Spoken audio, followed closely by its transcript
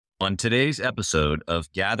On today's episode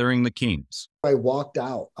of Gathering the Kings. I walked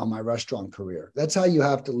out on my restaurant career. That's how you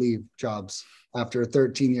have to leave jobs after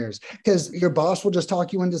 13 years, because your boss will just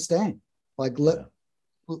talk you into staying. Like,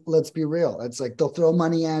 let's be real. It's like they'll throw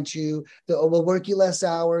money at you. We'll work you less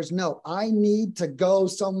hours. No, I need to go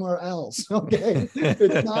somewhere else. Okay.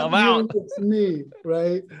 It's not you, it's me,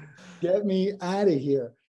 right? Get me out of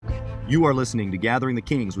here. You are listening to Gathering the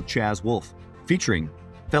Kings with Chaz Wolfe, featuring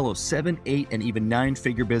fellow 7, 8, and even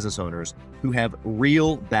 9-figure business owners who have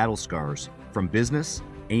real battle scars from business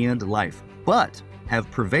and life, but have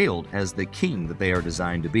prevailed as the king that they are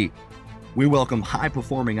designed to be. We welcome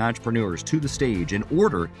high-performing entrepreneurs to the stage in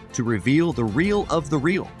order to reveal the real of the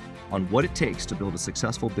real on what it takes to build a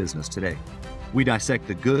successful business today. We dissect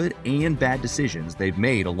the good and bad decisions they've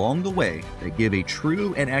made along the way that give a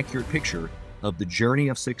true and accurate picture of the journey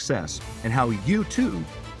of success and how you too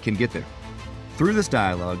can get there. Through this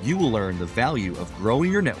dialogue, you will learn the value of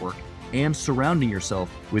growing your network and surrounding yourself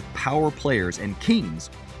with power players and kings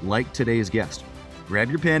like today's guest. Grab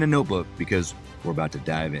your pen and notebook because we're about to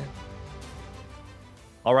dive in.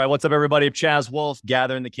 All right, what's up, everybody? I'm Chaz Wolfe,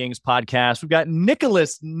 Gathering the Kings podcast. We've got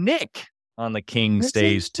Nicholas Nick on the King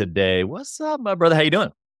stage today. What's up, my brother? How you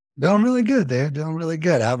doing? Doing really good there. Doing really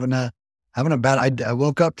good. Having a bad. I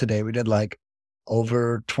woke up today. We did like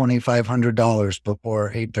over $2,500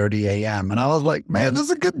 before 8:30 a.m. And I was like, man, this is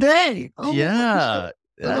a good day. Oh, yeah.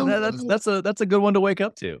 That's a good one to wake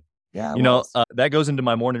up to. Yeah. You know, that goes into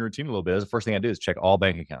my morning routine a little bit. The first thing I do is check all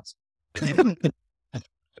bank accounts.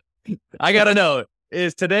 I got to know,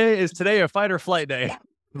 is today a fight or flight day?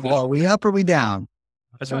 Well, are we up or we down?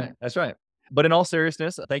 That's right. That's right. But in all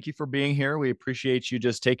seriousness, thank you for being here. We appreciate you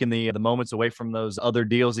just taking the moments away from those other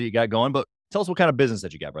deals that you got going. But tell us what kind of business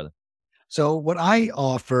that you got, brother. So what I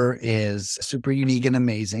offer is super unique and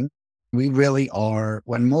amazing. We really are.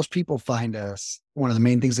 When most people find us, one of the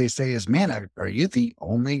main things they say is, man, are you the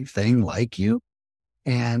only thing like you?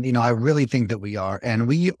 And, you know, I really think that we are. And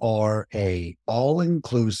we are a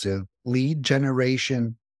all-inclusive lead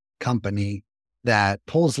generation company that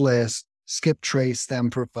pulls lists, skip trace them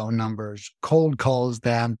for phone numbers, cold calls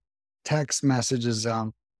them, text messages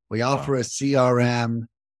them. We offer a CRM,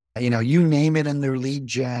 you know, you name it in their lead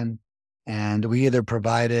gen. And we either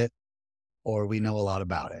provide it or we know a lot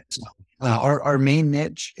about it. So, our main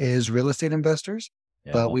niche is real estate investors,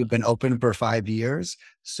 but we've been open for 5 years.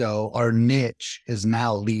 So our niche is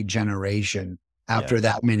now lead generation after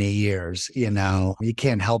that many years. You know, you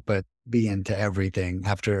can't help but be into everything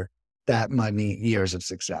after that many years of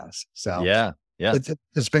success. So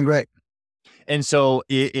it's been great. And so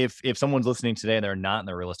if someone's listening today and they're not in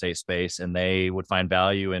the real estate space and they would find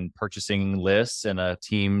value in purchasing lists and a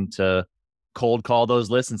team to cold call those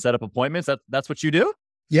lists and set up appointments, that's what you do?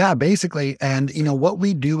 Yeah, basically. And, you know, what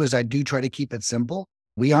we do is I do try to keep it simple.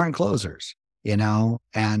 We aren't closers, you know,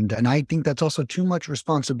 and I think that's also too much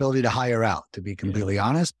responsibility to hire out, to be completely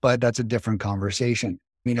honest, but that's a different conversation.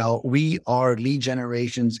 You know, we are lead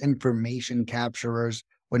generations, information capturers.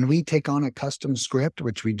 When we take on a custom script,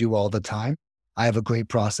 which we do all the time, I have a great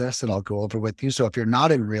process that I'll go over with you. So if you're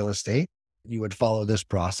not in real estate, you would follow this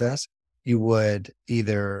process. You would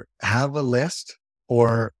either have a list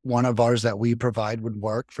or one of ours that we provide would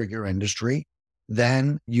work for your industry.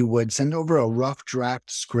 Then you would send over a rough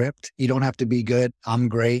draft script. You don't have to be good. I'm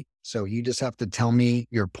great. So you just have to tell me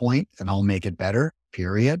your point and I'll make it better,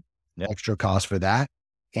 period. Extra cost for that.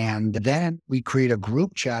 And then we create a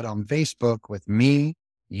group chat on Facebook with me,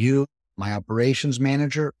 you, my operations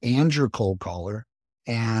manager, and your cold caller.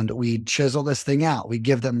 And we chisel this thing out. We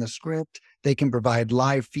give them the script. They can provide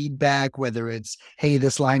live feedback, whether it's, hey,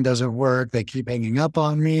 this line doesn't work. They keep hanging up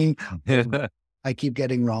on me. I keep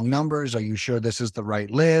getting wrong numbers. Are you sure this is the right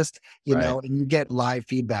list? You know, and you get live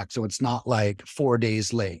feedback. So it's not like 4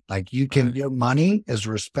 days late. Like you can, your money is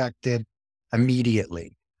respected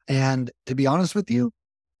immediately. And to be honest with you,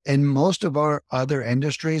 in most of our other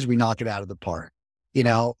industries, we knock it out of the park. You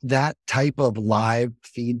know, that type of live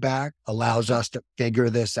feedback allows us to figure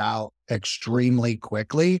this out extremely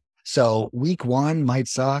quickly. So week 1 might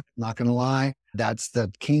suck, not going to lie. That's the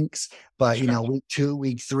kinks. But, you know, week 2,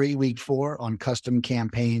 week 3, week 4 on custom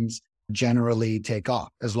campaigns generally take off.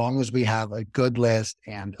 As long as we have a good list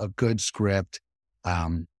and a good script,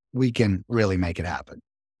 we can really make it happen.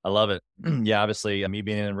 I love it. Yeah, obviously, me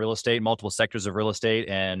being in real estate, multiple sectors of real estate,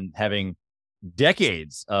 and having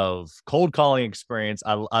decades of cold calling experience,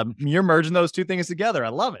 you're merging those two things together. I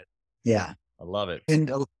love it. Yeah, I love it. And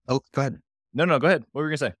go ahead. No, go ahead. What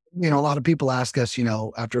were you gonna say? You know, a lot of people ask us, you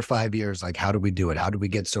know, after 5 years, like, how do we do it? How do we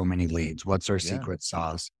get so many leads? What's our secret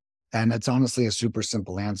sauce? And it's honestly a super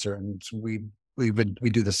simple answer. And we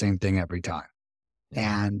do the same thing every time.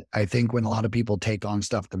 And I think when a lot of people take on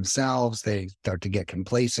stuff themselves, they start to get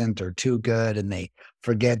complacent or too good and they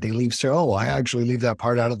forget, they leave, I actually leave that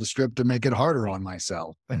part out of the script to make it harder on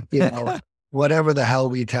myself. Whatever the hell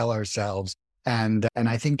we tell ourselves. And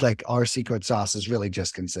I think like our secret sauce is really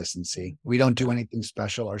just consistency. We don't do anything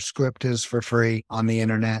special. Our script is for free on the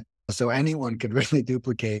internet. So anyone could really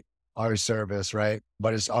duplicate our service, right?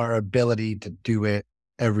 But it's our ability to do it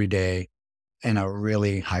every day in a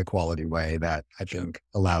really high quality way that I think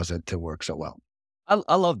allows it to work so well.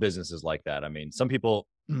 I love businesses like that. I mean, some people,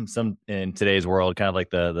 some in today's world, kind of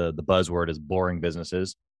like the buzzword is boring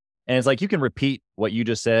businesses. And it's like, you can repeat what you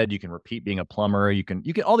just said. You can repeat being a plumber. You can,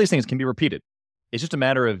 all these things can be repeated. It's just a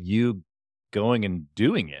matter of you going and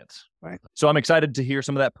doing it. Right. So I'm excited to hear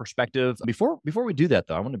some of that perspective. Before we do that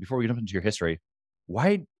though, before we jump into your history,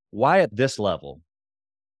 why at this level,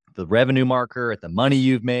 the revenue marker, at the money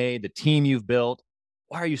you've made, the team you've built,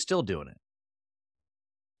 why are you still doing it?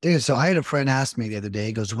 Dude, so I had a friend ask me the other day,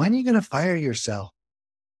 he goes, when are you going to fire yourself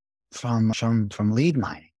from lead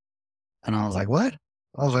mining? And I was like, what?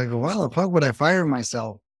 I was like, well, the fuck would I fire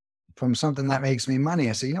myself from something that makes me money?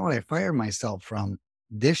 I said, you know what? I fired myself from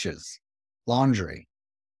dishes, laundry,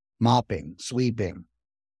 mopping, sweeping.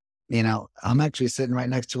 I'm actually sitting right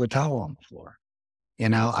next to a towel on the floor.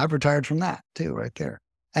 I've retired from that too, right there.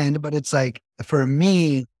 But it's like, for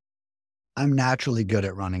me, I'm naturally good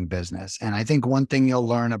at running business. And I think one thing you'll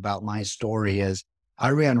learn about my story is I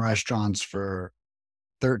ran restaurants for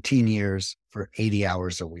 13 years for 80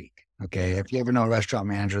 hours a week. Okay. If you ever know a restaurant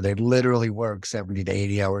manager, they literally work 70 to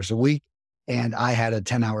 80 hours a week. And I had a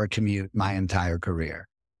 10-hour commute my entire career.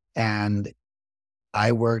 And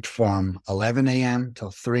I worked from 11 a.m. till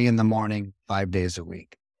 3 a.m, 5 days a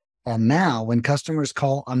week. And now when customers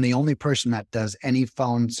call, I'm the only person that does any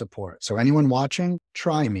phone support. So anyone watching,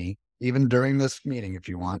 try me, even during this meeting if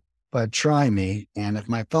you want, but try me. And if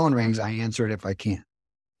my phone rings, I answer it if I can.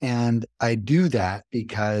 And I do that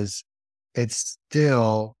because it's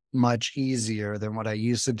still much easier than what I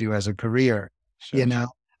used to do as a career. Sure.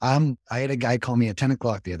 I had a guy call me at 10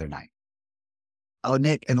 o'clock the other night. Oh,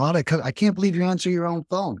 Nick, and I can't believe you answer your own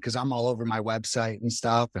phone because I'm all over my website and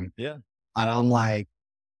stuff. And I'm like,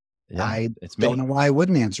 I don't know why I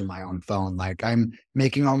wouldn't answer my own phone. Like, I'm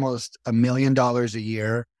making almost $1 million a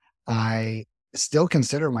year. I still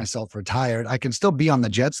consider myself retired. I can still be on the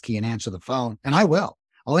jet ski and answer the phone, and I will.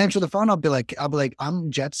 I'll answer the phone. I'll be like,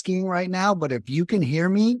 I'm jet skiing right now, but if you can hear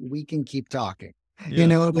me, we can keep talking. You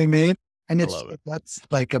know what I mean? And that's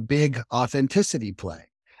like a big authenticity play.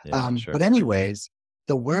 Sure. But anyways,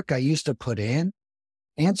 the work I used to put in,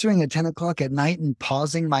 answering at 10 o'clock at night and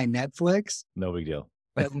pausing my Netflix. No big deal.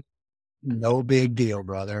 No big deal,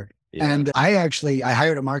 brother. Yeah. And I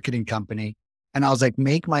hired a marketing company and I was like,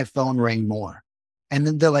 make my phone ring more. And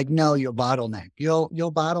then they're like, no, you'll bottleneck. You'll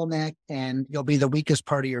bottleneck and you'll be the weakest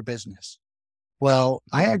part of your business. Well,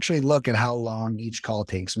 I actually look at how long each call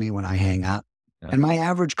takes me when I hang up. Yeah. And my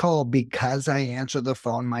average call, because I answer the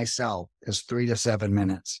phone myself, is 3 to 7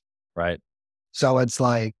 minutes. Right. So it's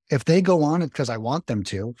like, if they go on, it's because I want them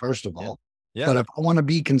to, first of all. Yeah. But if I want to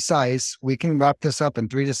be concise, we can wrap this up in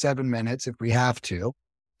 3 to 7 minutes if we have to.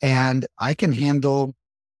 And I can handle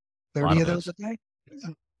 30 of those a day.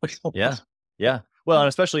 Yeah. Yeah. Well, and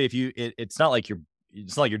especially if it's not like you're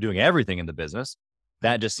doing everything in the business.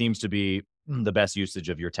 That just seems to be the best usage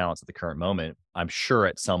of your talents at the current moment. I'm sure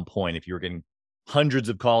at some point, if you were getting hundreds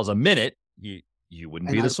of calls a minute, you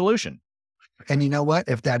wouldn't be the solution. And you know what?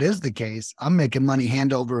 If that is the case, I'm making money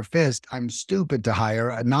hand over fist. I'm stupid to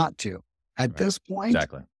hire not to. At this point,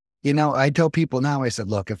 exactly. I tell people now, I said,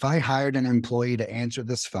 look, if I hired an employee to answer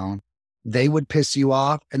this phone, they would piss you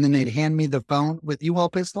off and then they'd hand me the phone with you all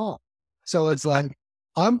pissed off. So it's like,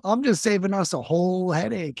 I'm just saving us a whole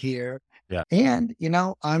headache here. Yeah. And,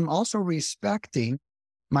 I'm also respecting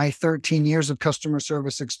my 13 years of customer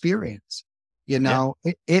service experience.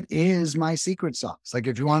 It is my secret sauce. Like,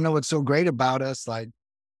 if you want to know what's so great about us, like,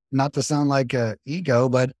 not to sound like a ego,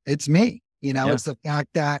 but it's me, it's the fact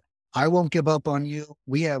that I won't give up on you.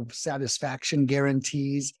 We have satisfaction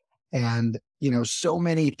guarantees and, so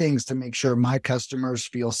many things to make sure my customers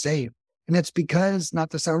feel safe. And it's because,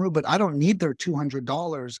 not to sound rude, but I don't need their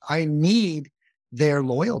 $200. I need their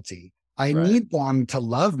loyalty. I need them to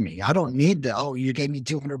love me. I don't need you gave me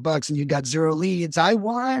 $200 and you got 0 leads. I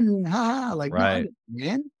won. Like, right. No,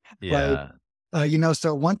 man. Yeah.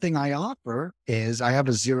 So one thing I offer is I have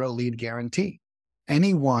a 0 lead guarantee.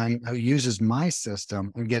 Anyone who uses my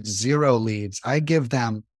system and gets 0 leads, I give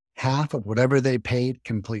them half of whatever they paid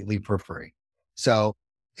completely for free. So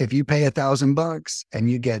if you pay $1,000 and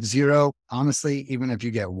you get 0, honestly, even if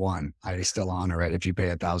you get 1, I still honor it if you pay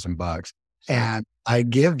 $1,000. and I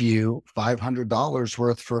give you $500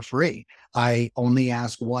 worth for free. I only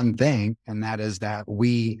ask one thing, and that is that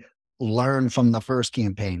we learn from the first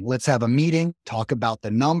campaign. Let's have a meeting, talk about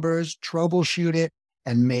the numbers, troubleshoot it,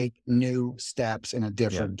 and make new steps in a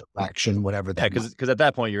different direction, whatever that. Yeah, because at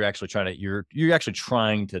that point you're actually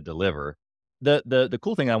trying to deliver. The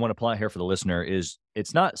cool thing I want to point out here for the listener is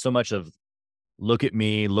it's not so much of look at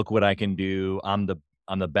me, look what I can do. I'm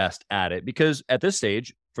the best at it, because at this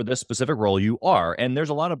stage for this specific role you are, and there's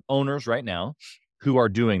a lot of owners right now who are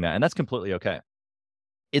doing that, and that's completely okay.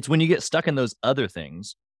 It's when you get stuck in those other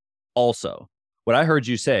things. Also, what I heard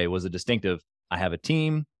you say was a distinctive, I have a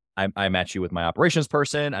team. I match you with my operations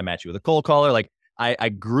person. I match you with a cold caller. Like I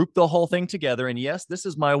group the whole thing together. And yes, this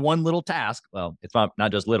is my one little task. Well, it's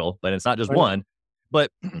not just little, but it's not just one.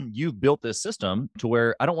 But you've built this system to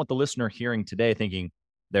where I don't want the listener hearing today thinking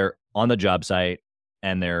they're on the job site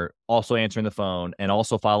and they're also answering the phone and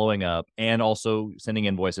also following up and also sending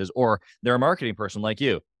invoices, or they're a marketing person like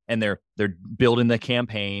you and they're building the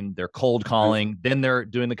campaign, they're cold calling, then they're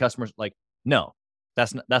doing the customers. Like, no,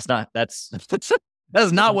 that's not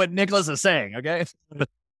what Nicholas is saying. Okay.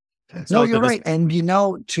 No, you're right. And,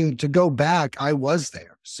 to go back, I was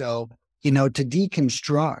there. So, to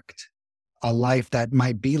deconstruct a life that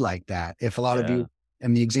might be like that. If a lot of you,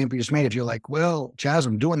 and the example you just made, if you're like, well, Chaz,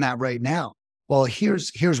 I'm doing that right now. Well,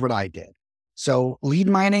 here's what I did. So lead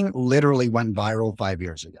mining literally went viral 5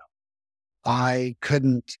 years ago. I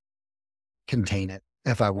couldn't contain it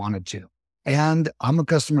if I wanted to. And I'm a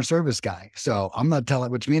customer service guy. So I'm not telling,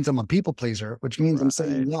 which means I'm a people pleaser, which means I'm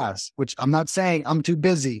saying yes, which I'm not saying I'm too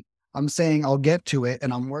busy. I'm saying I'll get to it.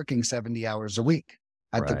 And I'm working 70 hours a week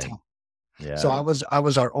at the time. Yeah. So I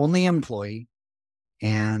was our only employee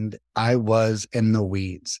and I was in the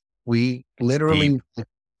weeds. We literally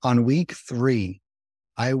on week 3,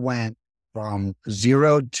 I went from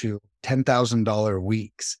 0 to $10,000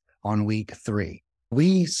 weeks on week 3.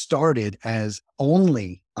 We started as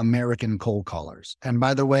only American cold callers. And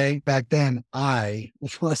by the way, back then I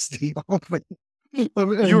was the only.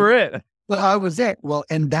 You were it. Well, I was it. Well,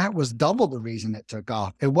 and that was double the reason it took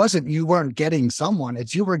off. It wasn't you weren't getting someone,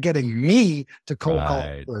 it's you were getting me to cold call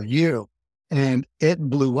for you. And it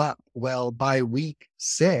blew up. Well, by week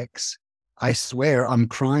 6, I swear I'm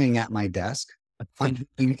crying at my desk. I'm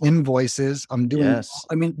doing invoices. I'm doing,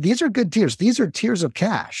 these are good tears. These are tears of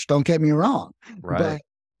cash. Don't get me wrong. Right.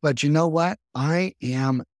 But you know what? I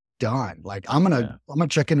am done. Like I'm going to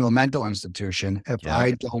check into a mental institution if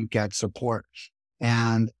I don't get support.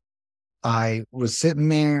 And I was sitting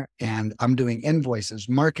there and I'm doing invoices,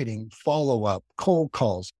 marketing, follow-up, cold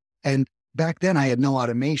calls. And back then I had no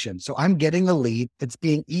automation. So I'm getting a lead. It's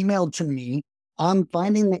being emailed to me. I'm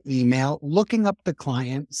finding the email, looking up the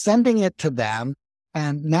client, sending it to them.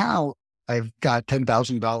 And now I've got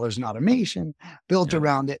 $10,000 in automation built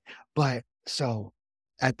around it. But so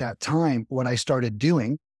at that time, what I started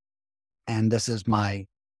doing, and this is my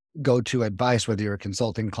go-to advice, whether you're a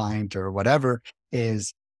consulting client or whatever,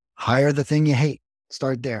 is hire the thing you hate.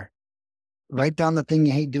 Start there. Write down the thing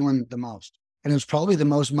you hate doing the most. And it's probably the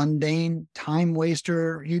most mundane time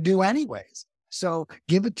waster you do anyways. So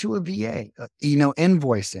give it to a VA,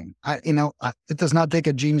 invoicing. It does not take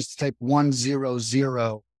a genius to type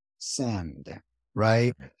 100 send,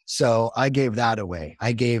 right? So I gave that away.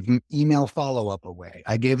 I gave email follow-up away.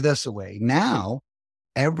 I gave this away. Now,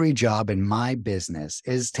 every job in my business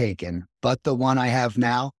is taken, but the one I have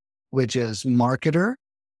now, which is marketer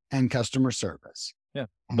and customer service. Yeah.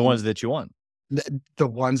 The ones that you want. The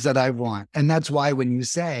ones that I want. And that's why when you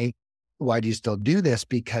say, why do you still do this?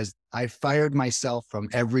 Because I fired myself from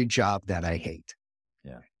every job that I hate.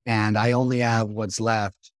 Yeah. And I only have what's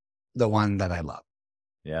left, the one that I love.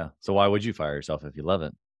 Yeah. So why would you fire yourself if you love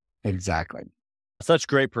it? Exactly. Such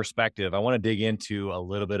great perspective. I want to dig into a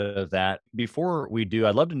little bit of that. Before we do,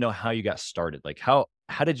 I'd love to know how you got started. Like how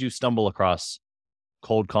did you stumble across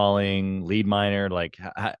cold calling, lead miner, like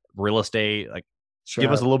real estate? Like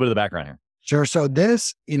give us a little bit of the background here. Sure. So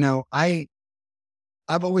this,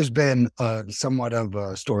 I've always been somewhat of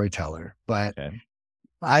a storyteller, but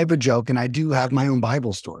I have a joke and I do have my own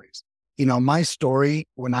Bible stories. My story,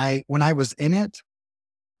 when I was in it,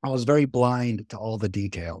 I was very blind to all the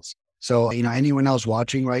details. So, anyone else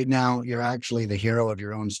watching right now, you're actually the hero of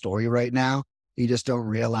your own story right now. You just don't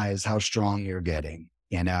realize how strong you're getting,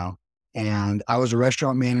 And I was a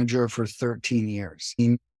restaurant manager for 13 years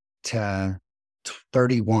to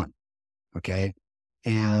 31. Okay.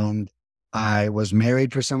 And I was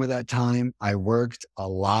married for some of that time. I worked a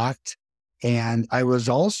lot. And I was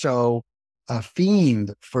also a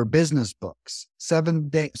fiend for business books, 7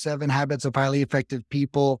 Habits of Highly Effective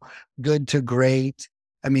People, Good to Great.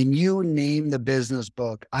 I mean, you name the business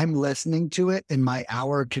book, I'm listening to it in my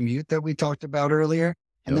hour commute that we talked about earlier.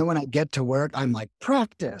 And Yep. then when I get to work, I'm like,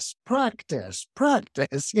 practice, practice,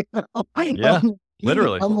 practice. You know? Yeah,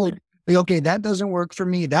 literally. I'm like, okay, that doesn't work for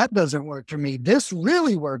me. That doesn't work for me. This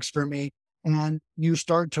really works for me. And you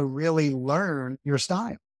start to really learn your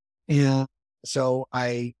style. Yeah. So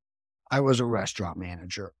I was a restaurant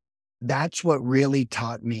manager. That's what really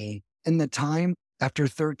taught me. In the time after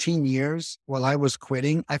 13 years, while I was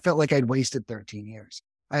quitting, I felt like I'd wasted 13 years.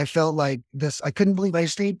 I felt like this, I couldn't believe I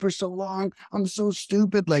stayed for so long. I'm so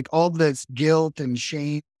stupid. Like all this guilt and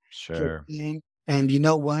shame. Sure. And you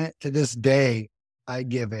know what? To this day, I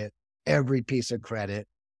give it every piece of credit.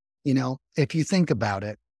 You know, if you think about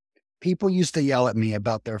it, people used to yell at me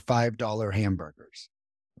about their $5 hamburgers,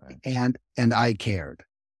 Right. and I cared.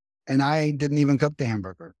 And I didn't even cook the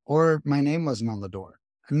hamburger, or my name wasn't on the door.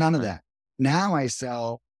 None of Right. that. Now I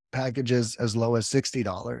sell packages as low as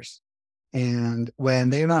 $60. And when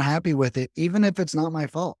they're not happy with it, even if it's not my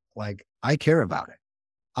fault, like I care about it.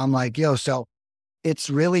 I'm like, yo, so it's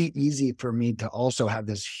really easy for me to also have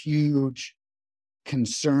this huge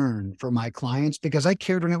concern for my clients because I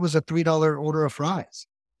cared when it was a $3 order of fries.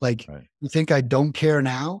 Like, Right. you think I don't care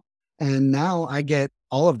now? And now I get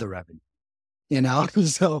all of the revenue, you know?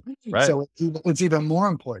 So, Right. so it's even more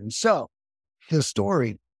important. So his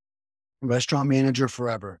story, restaurant manager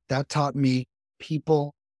forever, that taught me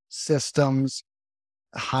people, systems,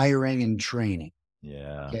 hiring and training.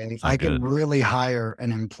 Yeah. Okay. It's I not can good. really hire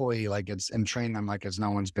an employee and train them like it's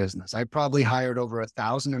no one's business. I probably hired over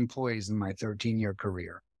 1,000 employees in my 13-year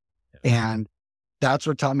career. Yeah. And that's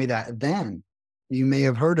what taught me that. Then you may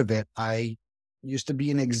have heard of it. I used to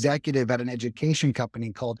be an executive at an education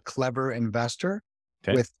company called Clever Investor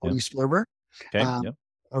Okay. with Yep. Cody Swerber. Okay. Um, Yep.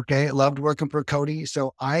 Okay. Loved working for Cody.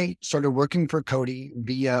 So I started working for Cody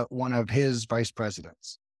via one of his vice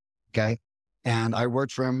presidents. Okay. And I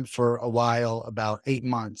worked for him for a while, about 8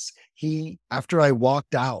 months. After I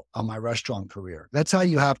walked out on my restaurant career, that's how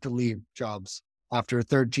you have to leave jobs after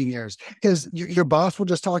 13 years, because your boss will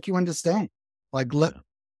just talk you into staying. Like,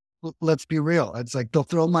 let's be real. It's like, they'll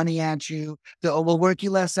throw money at you. We'll work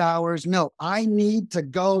you less hours. No, I need to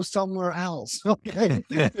go somewhere else. Okay.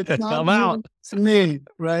 It's not I'm you, out. it's me,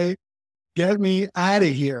 right? Get me out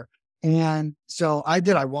of here. And so I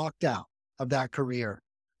did. I walked out of that career.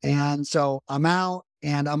 And so I'm out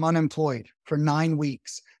and I'm unemployed for 9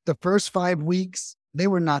 weeks. The first 5 weeks, they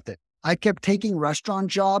were nothing. I kept taking restaurant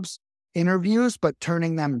jobs, interviews, but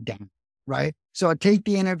turning them down. Right. So I take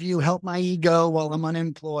the interview, help my ego while I'm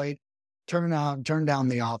unemployed, turn down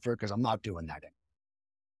the offer because I'm not doing that anymore.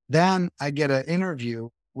 Then I get an interview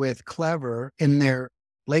with Clever in their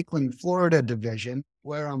Lakeland, Florida division,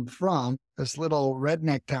 where I'm from, this little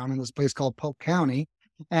redneck town in this place called Polk County.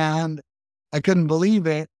 And I couldn't believe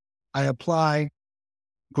it. I apply,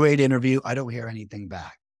 great interview. I don't hear anything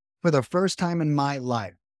back. For the first time in my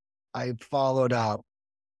life, I followed up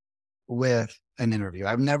with an interview.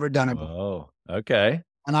 I've never done it before. Oh, okay.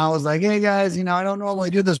 And I was like, hey guys, I don't normally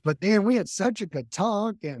do this, but man, we had such a good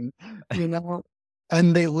talk. And,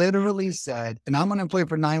 and they literally said, and I'm unemployed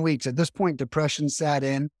for 9 weeks. At this point, depression sat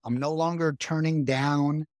in. I'm no longer turning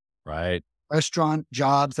down Right. restaurant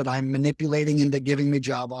jobs that I'm manipulating into giving me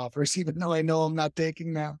job offers, even though I know I'm not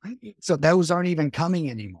taking them. So those aren't even coming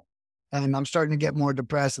anymore. And I'm starting to get more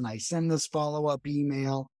depressed. And I send this follow-up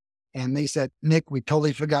email and they said, Nick, we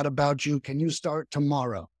totally forgot about you. Can you start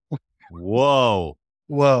tomorrow? Whoa.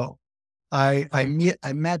 Whoa. I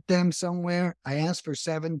met them somewhere. I asked for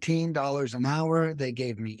 $17 an hour. They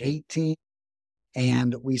gave me 18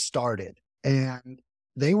 and we started. And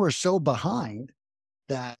they were so behind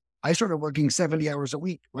that I started working 70 hours a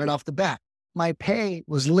week right off the bat. My pay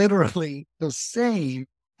was literally the same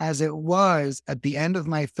as it was at the end of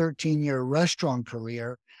my 13-year restaurant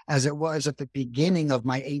career, as it was at the beginning of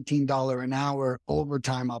my $18 an hour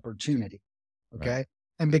overtime opportunity. Okay. Right.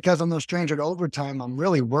 And because I'm no stranger to overtime, I'm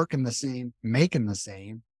really working the same, making the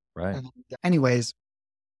same. Right. Anyways,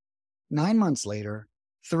 9 months later,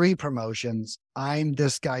 3 promotions. I'm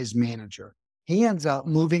this guy's manager. He ends up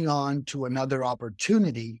moving on to another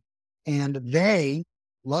opportunity. And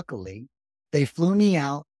luckily, they flew me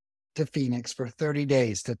out to Phoenix for 30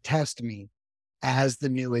 days to test me as the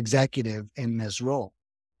new executive in this role.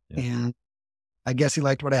 Yeah. And I guess he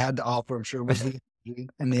liked what I had to offer. I'm sure it was the energy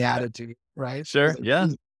and the attitude, right? Sure. Yeah.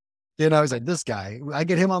 I was like, this guy, I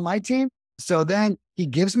get him on my team. So then he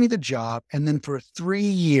gives me the job. And then for 3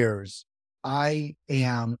 years, I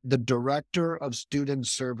am the director of student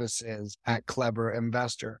services at Clever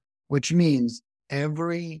Investor, which means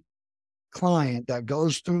every client that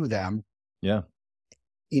goes through them, Yeah.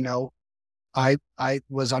 I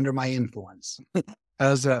was under my influence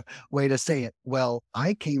as a way to say it. Well,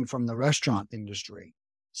 I came from the restaurant industry.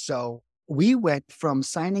 So we went from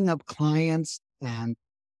signing up clients and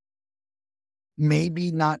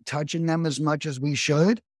maybe not touching them as much as we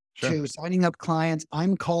should to signing up clients.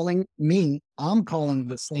 I'm calling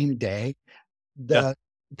the same day. The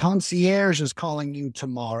concierge is calling you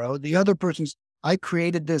tomorrow. The other I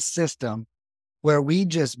created this system where we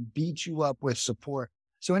just beat you up with support.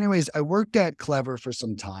 So anyways, I worked at Clever for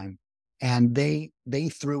some time, and they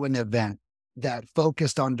threw an event that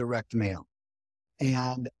focused on direct mail.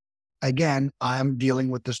 And again, I'm dealing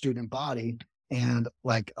with the student body, and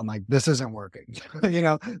I'm like, this isn't working.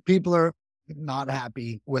 People are not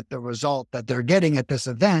happy with the result that they're getting at this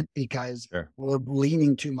event because we're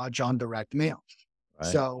leaning too much on direct mail.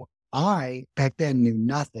 Right. So I, back then, knew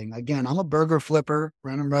nothing. Again, I'm a burger flipper,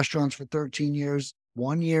 running restaurants for 13 years,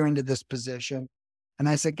 1 year into this position. And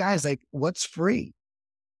I said, guys, what's free?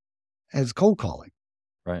 And it's cold calling.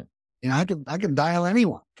 Right. I can dial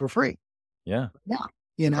anyone for free. Yeah. Yeah.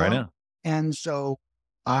 Right now. And so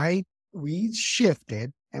we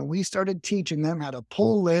shifted and we started teaching them how to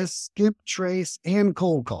pull lists, skip trace, and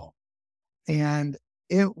cold call. And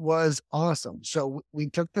it was awesome. So we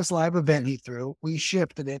took this live event he threw, we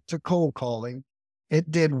shifted it to cold calling. It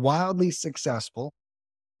did wildly successful.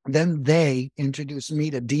 Then they introduced me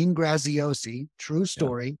to Dean Graziosi, true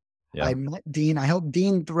story. Yeah. I met Dean. I helped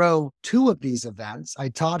Dean throw 2 of these events. I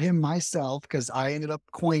taught him myself because I ended up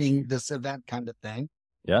coining this event kind of thing.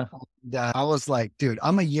 Yeah. I was like, dude,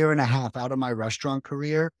 I'm a year and a half out of my restaurant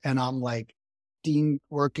career. And I'm like, Dean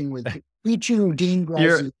working with teaching Dean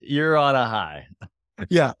Graziosi. You're on a high.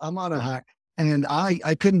 Yeah, I'm on a high. And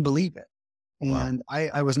I couldn't believe it. And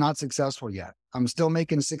I was not successful yet. I'm still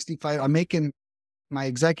making 65. My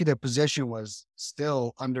executive position was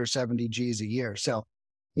still under 70 G's a year. So,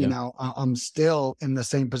 I'm still in the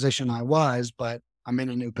same position I was, but I'm in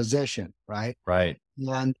a new position. Right. Right.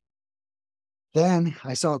 And then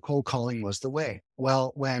I saw cold calling was the way.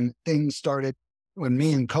 Well, when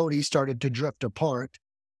me and Cody started to drift apart,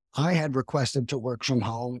 I had requested to work from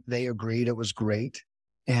home. They agreed. It was great.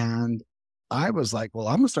 And I was like, well,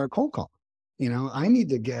 I'm going to start cold calling. I need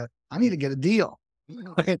to get a deal.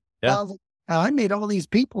 Yeah. I made all these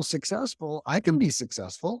people successful. I can be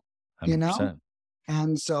successful, 100%.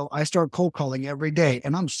 And so I start cold calling every day,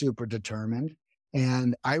 and I'm super determined.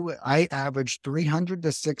 And I averaged 300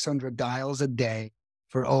 to 600 dials a day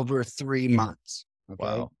for over 3 months. Okay.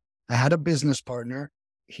 Wow. I had a business partner.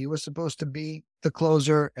 He was supposed to be the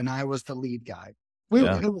closer, and I was the lead guy.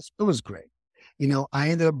 It was great. I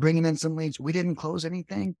ended up bringing in some leads. We didn't close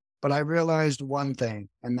anything, but I realized one thing,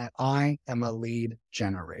 and that I am a lead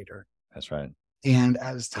generator. That's right. And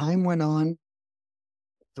as time went on,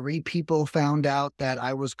 3 people found out that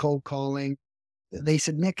I was cold calling. They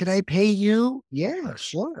said, Nick, could I pay you? Yeah,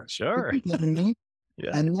 sure. Sure. Yeah.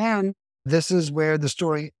 And then this is where the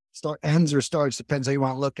story ends or starts, depends how you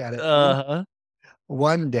want to look at it. Uh-huh.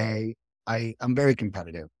 One day, I'm very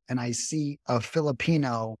competitive, and I see a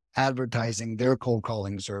Filipino advertising their cold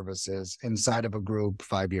calling services inside of a group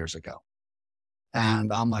 5 years ago.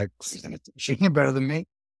 And I'm like, she ain't better than me.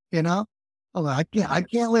 I'm like, I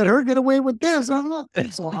can't let her get away with this.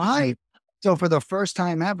 So for the first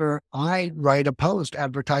time ever, I write a post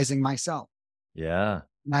advertising myself. Yeah.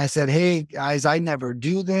 And I said, hey guys, I never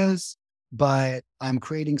do this, but I'm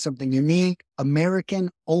creating something unique, American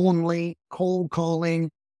only cold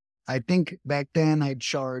calling. I think back then I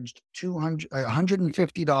charged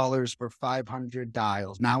 $150 for 500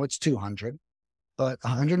 dials. Now it's 200, but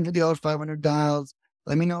 $150, 500 dials.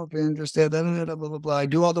 Let me know if you're interested. Blah, blah, blah, blah, blah. I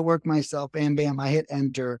do all the work myself. Bam, bam. I hit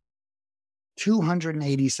enter.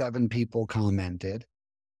 287 people commented.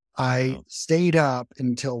 I stayed up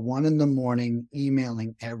until 1 a.m.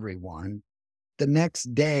 emailing everyone. The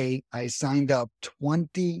next day, I signed up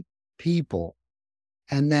 20 people.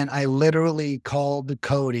 And then I literally called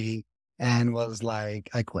Cody and was like,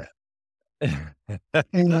 I quit.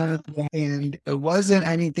 and it wasn't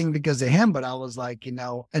anything because of him, but I was like,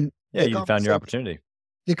 and you found your opportunity.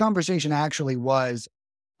 The conversation actually was,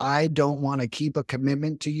 I don't want to keep a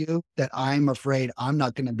commitment to you that I'm afraid I'm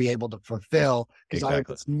not going to be able to fulfill because I have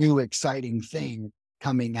this new exciting thing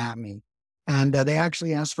coming at me. And they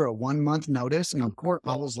actually asked for a 1 month notice. And of course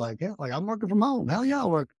I was like, I'm working from home. Hell yeah,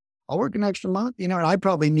 I'll work an extra month, and I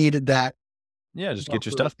probably needed that. Yeah. Just get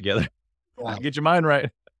your stuff together. Get your mind right.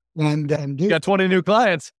 And you got 20 new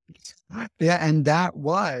clients. Yeah. And that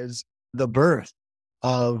was the birth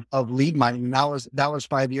of Lead Mining. That was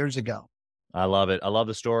 5 years ago. I love it. I love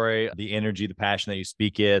the story, the energy, the passion that you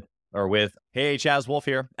speak it or with. Hey, Chaz Wolf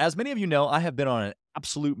here. As many of you know, I have been on an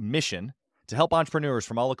absolute mission to help entrepreneurs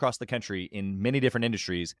from all across the country in many different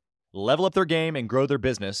industries level up their game and grow their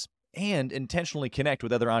business and intentionally connect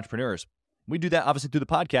with other entrepreneurs. We do that obviously through the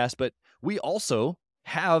podcast, but we also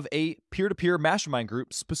have a peer-to-peer mastermind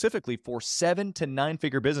group specifically for 7 to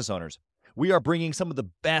 9-figure business owners. We are bringing some of the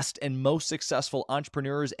best and most successful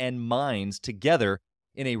entrepreneurs and minds together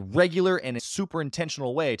in a regular and a super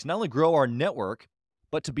intentional way to not only grow our network,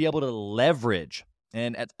 but to be able to leverage.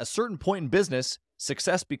 And at a certain point in business,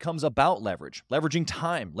 success becomes about leverage, leveraging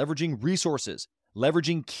time, leveraging resources,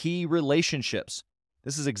 leveraging key relationships.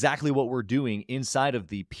 This is exactly what we're doing inside of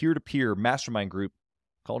the peer-to-peer mastermind group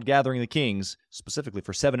called Gathering the Kings, specifically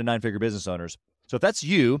for 7 to 9-figure business owners. So if that's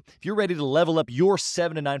you, if you're ready to level up your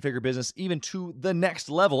 7 to 9-figure business even to the next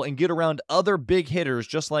level and get around other big hitters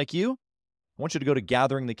just like you, I want you to go to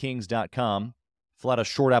gatheringthekings.com, fill out a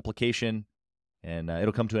short application, and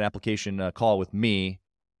it'll come to an application call with me,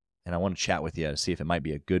 and I want to chat with you to see if it might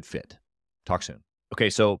be a good fit. Talk soon. Okay,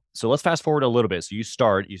 so let's fast forward a little bit. So you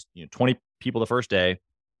start, 20 people the first day.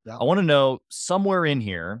 Yeah. I want to know somewhere in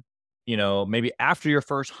here, maybe after your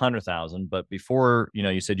first 100,000, but before,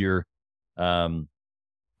 you said you're around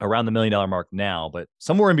the $1 million mark now, but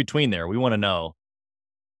somewhere in between there, we want to know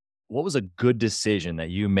what was a good decision that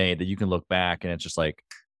you made that you can look back and it's just like,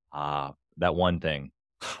 that one thing.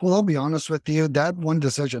 Well, I'll be honest with you, that one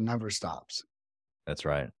decision never stops. That's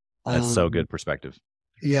right. That's so good perspective.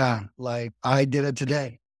 Yeah. Like I did it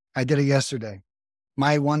today. I did it yesterday.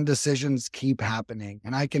 My one decisions keep happening.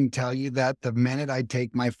 And I can tell you that the minute I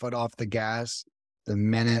take my foot off the gas, the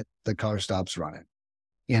minute the car stops running,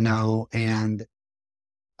 and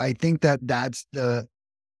I think that that's the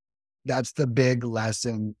big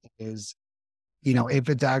lesson is, if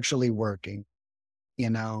it's actually working,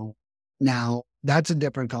 now that's a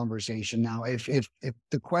different conversation. Now, if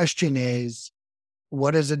the question is,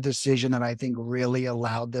 what is a decision that I think really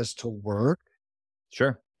allowed this to work?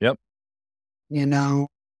 Sure. Yep.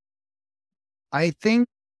 I think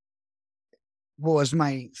was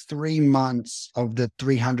my 3 months of the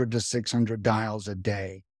 300 to 600 dials a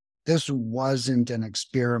day. This wasn't an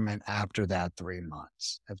experiment after that 3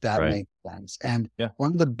 months, if that Right. makes sense. And Yeah.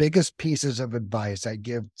 one of the biggest pieces of advice I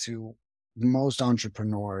give to most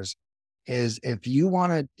entrepreneurs is if you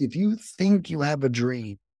think you have a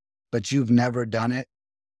dream, but you've never done it,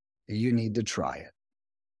 you need to try it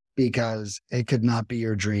because it could not be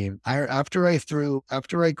your dream. After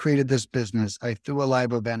I created this business, I threw a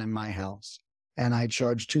live event in my house and I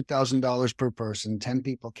charged $2,000 per person. 10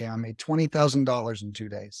 people came. I made $20,000 in 2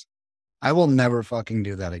 days. I will never fucking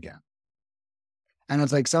do that again. And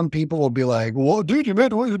it's like, some people will be like, well, dude, you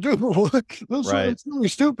made what you do. Right. It's really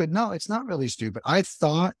stupid. No, it's not really stupid. I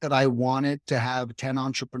thought that I wanted to have 10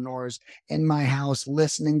 entrepreneurs in my house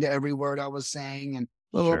listening to every word I was saying and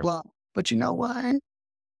blah, Sure. blah, blah. But you know what?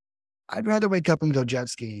 I'd rather wake up and go jet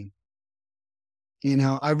skiing.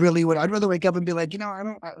 I really would. I'd rather wake up and be like,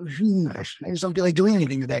 I just don't feel like doing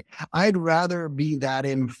anything today. I'd rather be that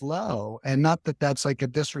in flow. And not that that's like a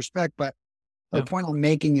disrespect, but the Yeah. point I'm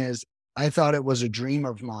making is I thought it was a dream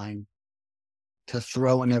of mine to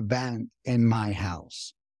throw an event in my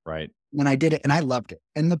house. Right. And I did it and I loved it.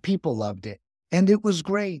 And the people loved it. And it was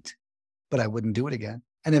great, but I wouldn't do it again.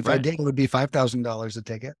 And if I Right. did, it would be $5,000 a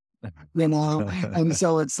ticket, And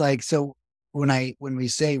so it's like, so when we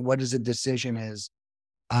say what is a decision is,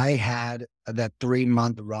 I had that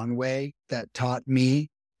 3-month runway that taught me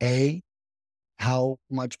A, how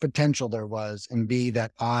much potential there was, and B,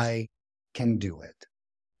 that I can do it.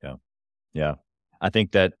 Yeah. I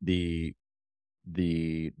think that the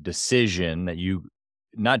decision that you,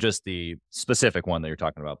 not just the specific one that you're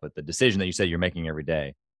talking about, but the decision that you say you're making every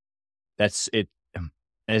day, that's it.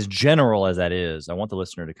 As general as that is, I want the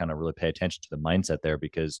listener to kind of really pay attention to the mindset there,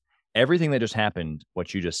 because everything that just happened,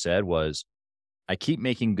 what you just said was, I keep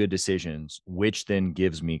making good decisions, which then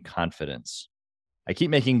gives me confidence. I keep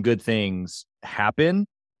making good things happen,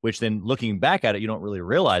 which then looking back at it, you don't really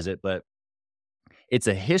realize it, but it's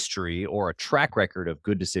a history or a track record of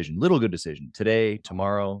good decision, little good decision today,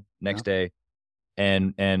 tomorrow, next day.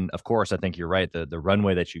 And of course, I think you're right. The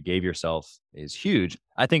runway that you gave yourself is huge.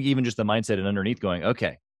 I think even just the mindset and underneath going,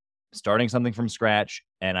 okay, starting something from scratch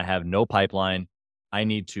and I have no pipeline. I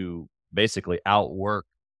need to basically outwork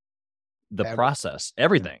the process,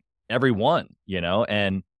 everything, everyone,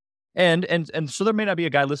 and so there may not be a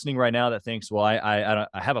guy listening right now that thinks, well, I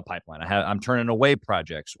have a pipeline. I'm turning away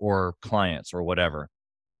projects or clients or whatever,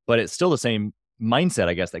 but it's still the same mindset,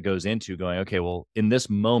 I guess, that goes into going, okay, well, in this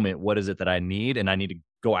moment, what is it that I need? And I need to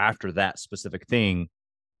go after that specific thing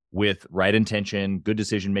with right intention, good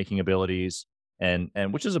decision-making abilities, and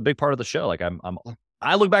which is a big part of the show. Like I'm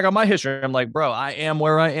I look back on my history. I'm like, bro, I am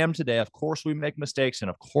where I am today. Of course we make mistakes and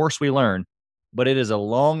of course we learn, but it is a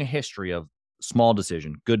long history of small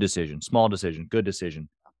decision, good decision, small decision, good decision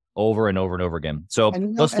over and over and over again. So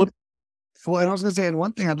And, let's flip. well, and I was going to say, and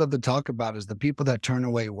one thing I'd love to talk about is the people that turn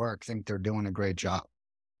away work think they're doing a great job,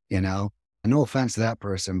 you know, and no offense to that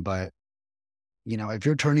person, but if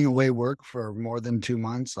you're turning away work for more than 2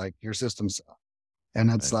 months, like your system's, and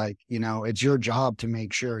it's Right. like, it's your job to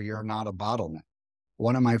make sure you're not a bottleneck.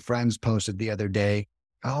 One of my friends posted the other day,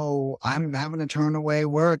 "Oh, I'm having to turn away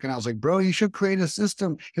work." And I was like, "Bro, you should create a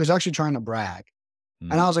system." He was actually trying to brag.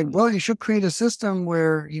 And I was like, "Bro, you should create a system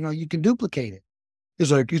where, you can duplicate it."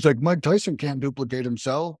 He's like, "Mike Tyson can't duplicate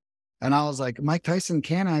himself." And I was like, Mike Tyson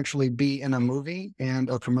can actually be in a movie and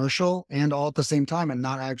a commercial and all at the same time and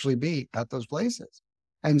not actually be at those places.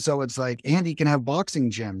 And so it's like, and he can have boxing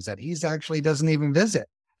gyms that he's actually doesn't even visit,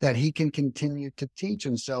 that he can continue to teach.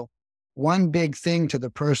 And so one big thing to the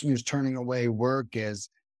person who's turning away work is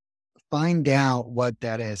find out what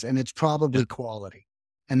that is. And it's probably quality.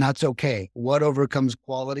 And that's okay. What overcomes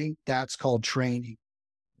quality? That's called training.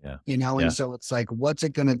 Yeah. And so it's like, what's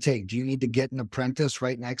it going to take? Do you need to get an apprentice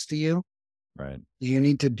right next to you? Right. Do you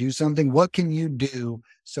need to do something? What can you do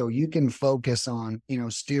so you can focus on,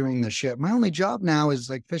 steering the ship? My only job now is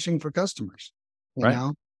like fishing for customers, you Right.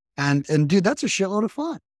 know, and dude, that's a shitload of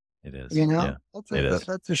fun. It is. Yeah, It is.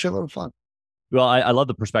 that's a shitload of fun. Well, I love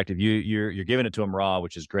the perspective. You're giving it to them raw,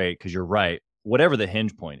 which is great because you're right. Whatever the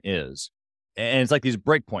hinge point is, and it's like these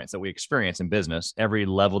break points that we experience in business, every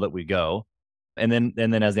level that we go, and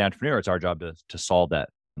then as the entrepreneur, it's our job to solve that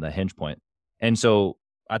hinge point. And so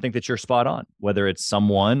I think that you're spot on. Whether it's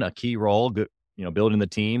someone, a key role, building the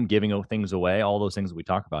team, giving things away, all those things that we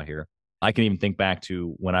talk about here. I can even think back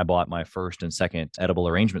to when I bought my first and second Edible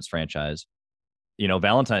Arrangements franchise.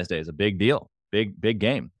 Valentine's Day is a big deal. Big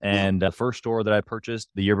game. And the first store that I purchased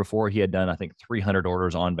the year before, he had done, I think, 300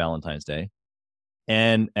 orders on Valentine's Day.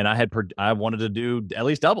 And I wanted to do at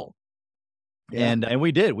least double. Yeah. And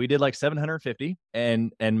we did like 750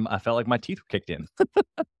 and I felt like my teeth were kicked in.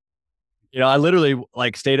 I literally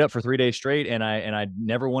like stayed up for 3 days straight and I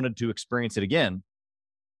never wanted to experience it again.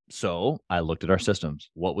 So I looked at our systems.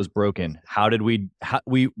 What was broken? How did we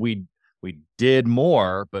did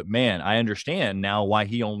more, but man, I understand now why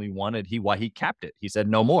he capped it. He said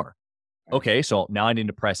no more. Okay, so now I need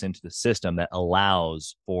to press into the system that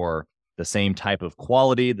allows for the same type of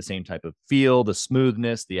quality, the same type of feel, the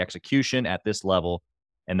smoothness, the execution at this level.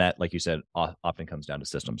 And that, like you said, often comes down to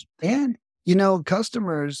systems. And,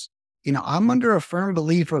 customers, I'm under a firm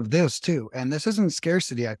belief of this too. And this isn't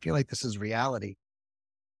scarcity. I feel like this is reality.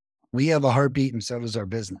 We have a heartbeat and so does our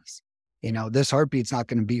business. This heartbeat's not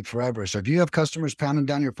going to beat forever. So if you have customers pounding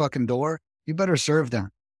down your fucking door, you better serve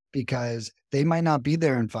them because they might not be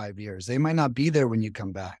there in 5 years. They might not be there when you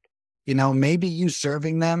come back. Maybe you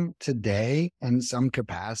serving them today in some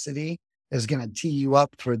capacity is going to tee you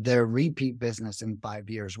up for their repeat business in 5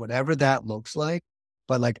 years, whatever that looks like.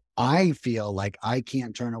 But like, I feel like I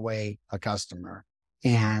can't turn away a customer.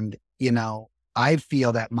 And, I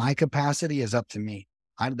feel that my capacity is up to me.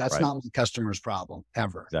 That's Right. not the customer's problem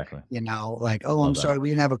ever. Exactly. Like, oh, I'm sorry, we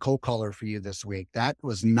didn't have a cold caller for you this week. That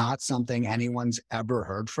was not something anyone's ever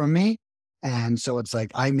heard from me. And so it's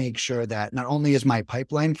like, I make sure that not only is my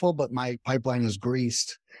pipeline full, but my pipeline is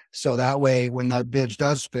greased. So that way, when that bitch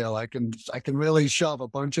does fill, I can really shove a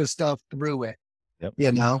bunch of stuff through it. Yep.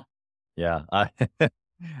 Yeah.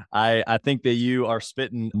 I think that you are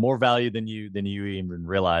spitting more value than you even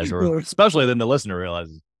realize, or especially than the listener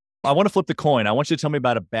realizes. I want to flip the coin. I want you to tell me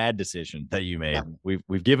about a bad decision that you made. Yeah.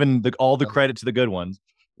 We've given all the credit to the good ones.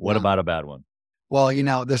 What about a bad one? Well,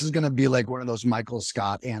 this is going to be like one of those Michael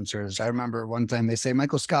Scott answers. I remember one time they say,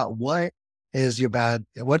 Michael Scott, what's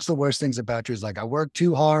the worst things about you? He's like, I work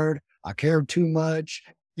too hard. I care too much,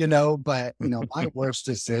 but my worst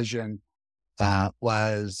decision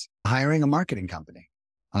was hiring a marketing company.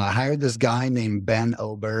 I hired this guy named Ben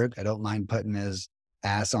Oberg. I don't mind putting his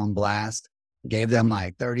ass on blast. Gave them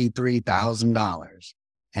like $33,000.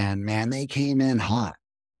 And man, they came in hot,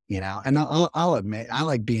 and I'll admit, I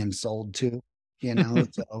like being sold to,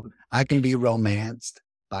 so I can be romanced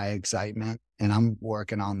by excitement and I'm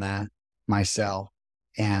working on that myself.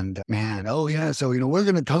 And man, oh yeah. So, we're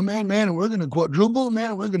going to come in, man, and we're going to quadruple,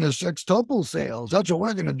 man. We're going to sextuple sales. That's what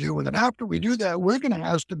we're going to do. And then after we do that, we're going to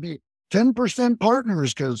have to be 10%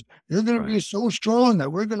 partners because you're going to be so strong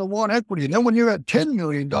that we're going to want equity. And then when you're at $10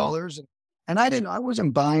 million, and I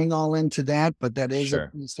wasn't buying all into that, but that is a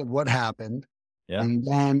piece of what happened. Yeah. And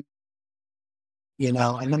then,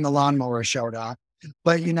 and then the lawnmower showed up,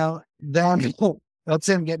 but then that's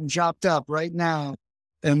him getting chopped up right now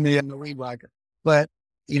in the weed whacker. But,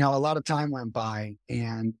 a lot of time went by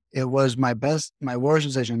and it was my worst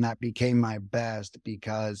decision that became my best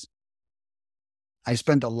because I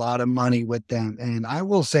spent a lot of money with them. And I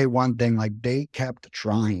will say one thing, like they kept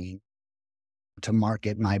trying to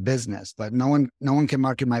market my business, but no one can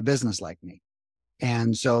market my business like me.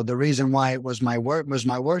 And so the reason why it was my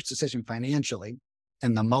worst decision financially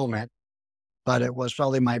in the moment, but it was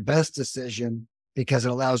probably my best decision because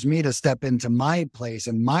it allows me to step into my place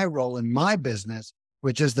and my role in my business,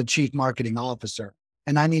 which is the chief marketing officer.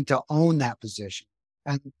 And I need to own that position.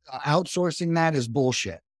 And outsourcing that is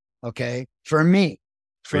bullshit. Okay. For me,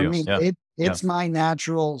 Yeah. it's my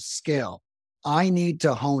natural skill. I need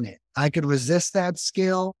to hone it. I could resist that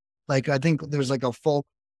skill. Like I think there's like a folk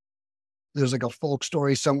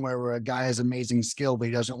story somewhere where a guy has amazing skill, but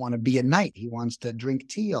he doesn't want to be a knight. He wants to drink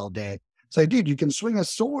tea all day. It's like, dude, you can swing a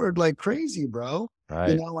sword like crazy, bro.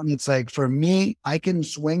 Right. And it's like, for me, I can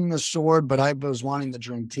swing the sword, but I was wanting to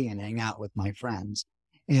drink tea and hang out with my friends.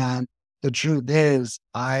 And the truth is,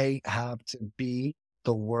 I have to be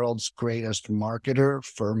the world's greatest marketer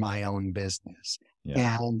for my own business.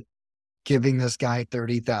 Yeah. And giving this guy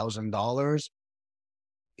 $30,000,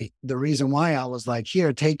 the reason why I was like,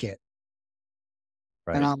 here, take it.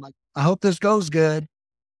 Right. And I'm like, I hope this goes good.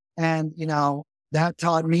 And, that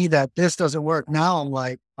taught me that this doesn't work. Now I'm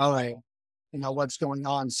like, all right, what's going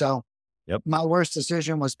on? So my worst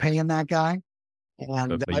decision was paying that guy.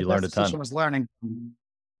 And but my you learned a best ton. decision was learning.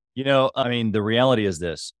 I mean, the reality is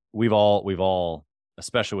this: we've all,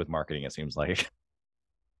 especially with marketing, it seems like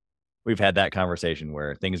we've had that conversation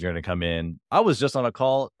where things are going to come in. I was just on a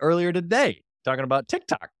call earlier today talking about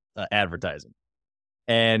TikTok advertising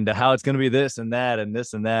and how it's going to be this and that and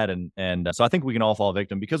this and that, and so I think we can all fall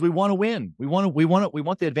victim because we want to win. We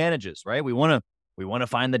want the advantages, right? We want to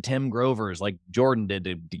find the Tim Grovers like Jordan did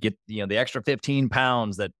to get the extra 15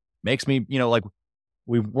 pounds that makes me like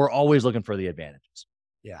we're always looking for the advantages.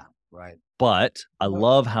 Yeah, right. But I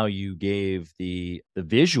love how you gave the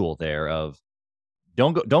visual there of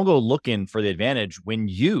don't go looking for the advantage when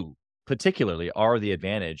you particularly are the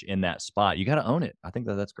advantage in that spot. You got to own it. I think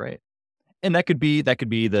that's great. And that could be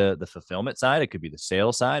the fulfillment side. It could be the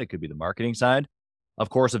sales side. It could be the marketing side. Of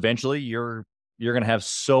course, eventually you're going to have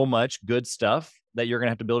so much good stuff that you're going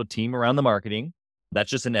to have to build a team around the marketing. That's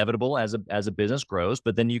just inevitable as a business grows.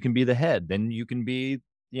 But then you can be the head. Then you can be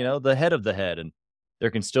the head of the head, and there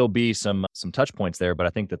can still be some touch points there. But I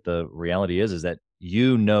think that the reality is that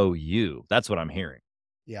you. That's what I'm hearing.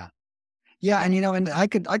 Yeah. Yeah. And, and I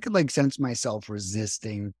could like sense myself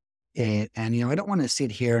resisting it. And, I don't want to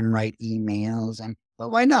sit here and write emails but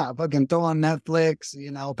why not? Fucking throw on Netflix,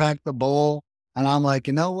 pack the bowl. And I'm like,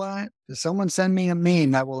 you know what? Someone send me a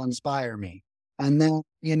meme that will inspire me. And then,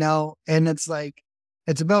 and it's like,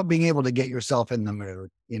 it's about being able to get yourself in the mood.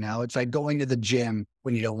 It's like going to the gym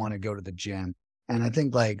when you don't want to go to the gym. And I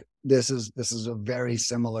think like, this is a very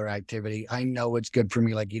similar activity. I know it's good for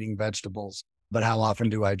me, like eating vegetables, but how often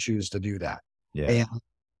do I choose to do that? Yeah. And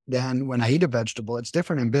then when I eat a vegetable, it's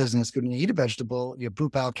different in business. When you eat a vegetable, you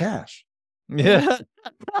poop out cash. Yeah.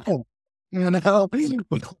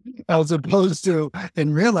 As opposed to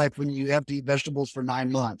in real life, when you have to eat vegetables for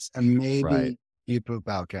 9 months and maybe you poop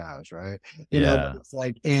out cash, right? It's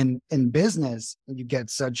like in business, you get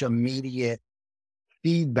such immediate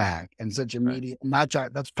feedback and such immediate,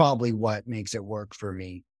 that's probably what makes it work for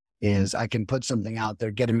me is I can put something out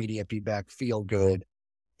there, get immediate feedback, feel good,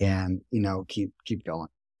 and, keep going.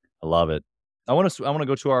 I love it. I want to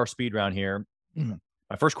go to our speed round here.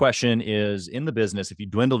 My first question is, in the business, if you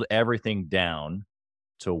dwindled everything down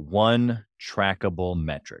to one trackable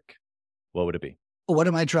metric, what would it be? What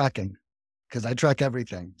am I tracking? Because I track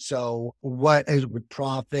everything. So what is with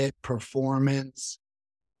profit, performance?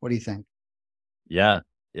 What do you think? Yeah.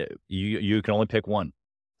 You can only pick one.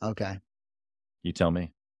 Okay. You tell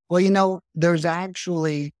me. Well, there's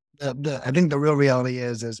actually, I think the real reality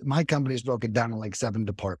is my company's broken down in like 7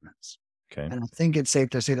 departments. Okay. And I think it's safe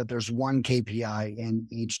to say that there's one KPI in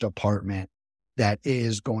each department that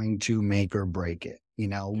is going to make or break it.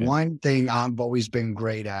 Okay. One thing I've always been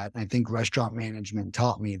great at, and I think restaurant management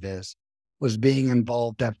taught me this, was being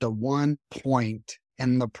involved at the one point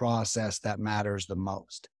in the process that matters the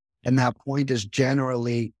most. And that point is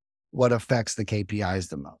generally what affects the KPIs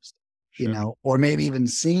the most. Sure. Or maybe even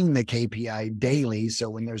seeing the KPI daily. So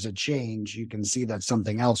when there's a change, you can see that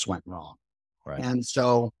something else went wrong. Right. And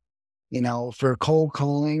so, for cold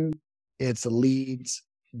calling, it's leads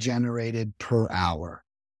generated per hour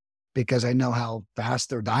because I know how fast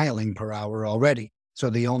they're dialing per hour already. So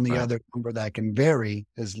the only other number that can vary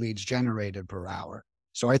is leads generated per hour.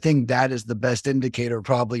 So I think that is the best indicator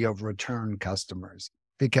probably of return customers.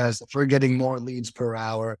 because if we're getting more leads per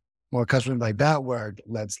hour, more customers like that word,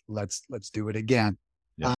 let's do it again.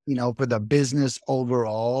 Yeah. For the business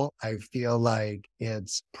overall, I feel like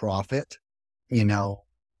it's profit,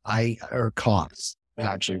 or costs,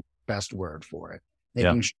 actually best word for it.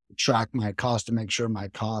 Making sure to track my costs to make sure my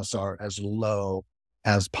costs are as low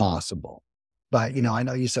as possible. But, I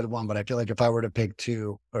know you said one, but I feel like if I were to pick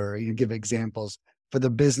two or you give examples for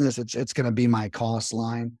the business, it's going to be my cost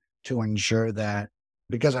line to ensure that,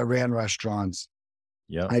 because I ran restaurants,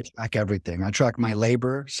 I track everything. I track my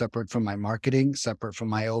labor separate from my marketing, separate from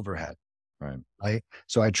my overhead. Right.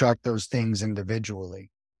 So I track those things individually.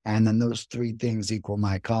 And then those three things equal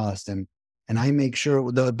my cost. And I make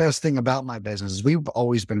sure the best thing about my business is we've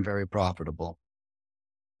always been very profitable.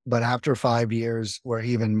 But after 5 years, we're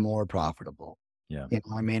even more profitable. Yeah.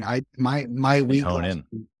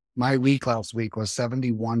 My week last week was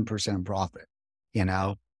 71% profit.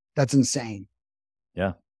 That's insane.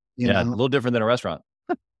 Yeah. A little different than a restaurant.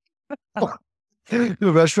 The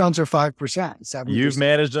restaurants are 5%. 7%. You've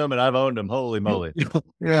managed them and I've owned them. Holy moly.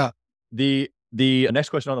 Yeah. The next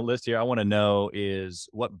question on the list here I want to know is,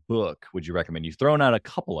 what book would you recommend? You've thrown out a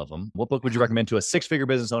couple of them. What book would you recommend to a six-figure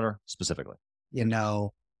business owner specifically?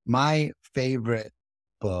 My favorite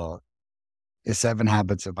book is 7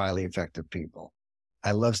 Habits of Highly Effective People.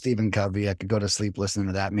 I love Stephen Covey. I could go to sleep listening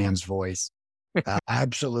to that man's voice.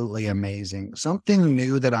 Absolutely amazing. Something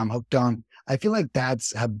new that I'm hooked on. I feel like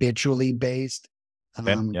that's habitually based.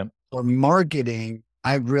 For marketing,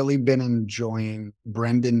 I've really been enjoying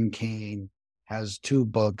Brendan Kane. Has 2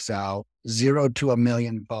 books out, 0 to 1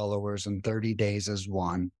 Million Followers in 30 Days is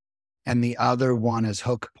one. And the other one is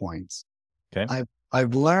Hook Points. Okay.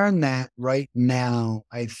 I've learned that right now,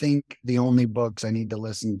 I think the only books I need to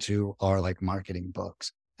listen to are like marketing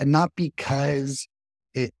books, and not because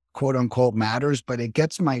it quote unquote matters, but it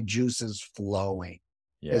gets my juices flowing.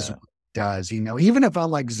 Is what it does, even if I'm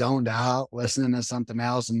like zoned out listening to something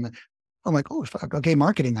else and I'm like, oh, fuck, okay,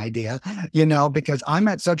 marketing idea, because I'm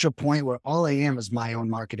at such a point where all I am is my own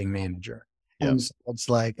marketing manager. Yep. And so it's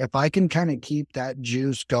like, if I can kind of keep that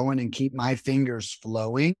juice going and keep my fingers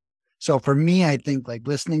flowing. So for me, I think like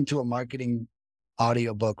listening to a marketing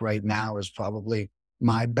audiobook right now is probably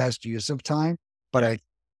my best use of time. But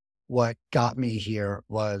what got me here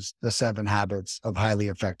was the 7 Habits of Highly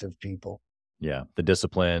Effective People. Yeah. The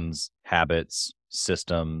disciplines, habits,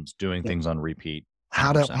 systems, doing things on repeat.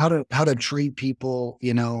 How to treat people,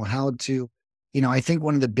 I think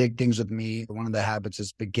one of the big things with me, one of the habits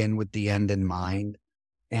is begin with the end in mind.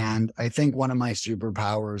 And I think one of my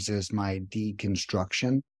superpowers is my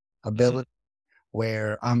deconstruction ability,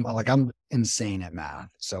 where I'm insane at math.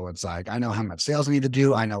 So it's like, I know how much sales I need to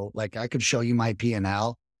do. I know, like, I could show you my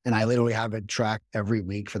P&L and I literally have it tracked every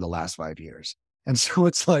week for the last 5 years. And so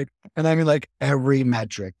it's like, and I mean, like every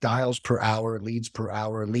metric, dials per hour, leads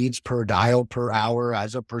per dial per hour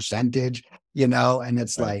as a percentage, and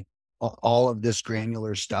it's like all of this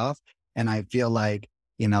granular stuff. And I feel like,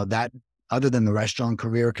 that other than the restaurant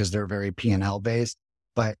career, because they're very P&L based,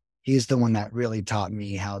 but he's the one that really taught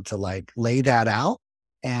me how to like lay that out.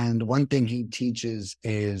 And one thing he teaches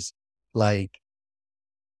is like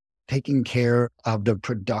taking care of the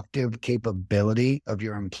productive capability of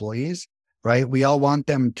your employees. Right? We all want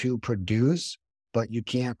them to produce, but you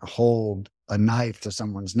can't hold a knife to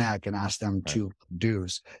someone's neck and ask them to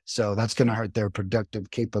produce. So that's going to hurt their productive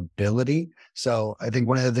capability. So I think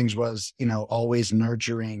one of the things was, always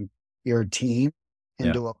nurturing your team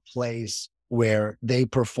into a place where they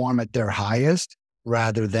perform at their highest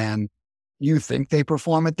rather than you think they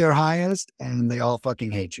perform at their highest and they all fucking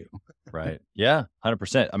hate you. Right. Yeah.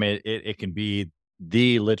 100%. I mean, it can be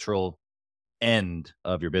the literal end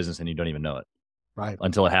of your business and you don't even know it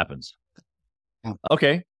until it happens.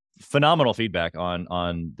 Okay. Phenomenal feedback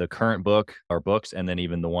on the current book or books, and then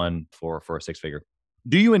even the one for a 6-figure.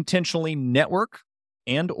 Do you intentionally network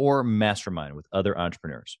and or mastermind with other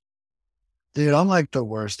entrepreneurs? Dude, I'm like the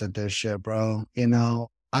worst at this shit, bro.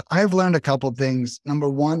 I've learned a couple things. Number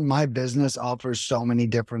one, my business offers so many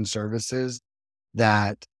different services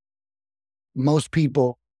that most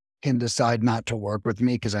people can decide not to work with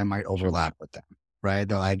me because I might overlap with them, right?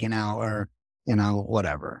 They're like,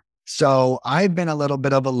 whatever. So I've been a little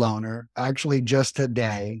bit of a loner. Actually, just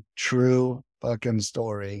today, true fucking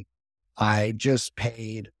story, I just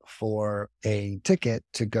paid for a ticket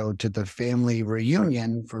to go to the family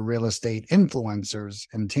reunion for real estate influencers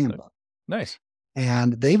in Tampa. Nice.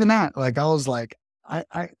 And they even that, like, I was like,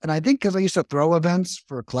 I think because I used to throw events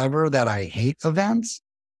for Clever that I hate events,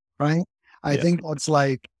 right? I think it's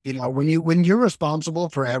like, when you're responsible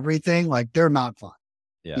for everything, like they're not fun.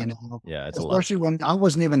 Yeah. You know, Yeah. It's a lot. especially when I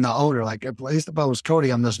wasn't even the owner. Like at least if I was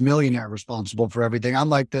Cody, I'm this millionaire responsible for everything. I'm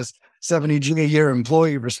like this 70G a year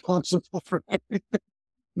employee responsible for everything.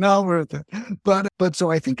 Not worth it. But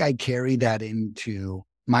so I think I carry that into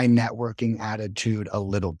my networking attitude a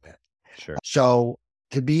little bit. Sure. So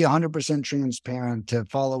to be 100% transparent, to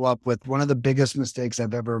follow up with one of the biggest mistakes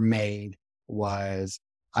I've ever made was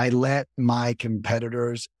I let my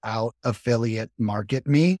competitors out affiliate market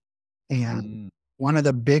me. And one of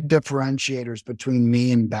the big differentiators between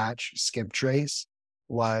me and Batch Skip Trace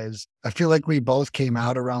was I feel like we both came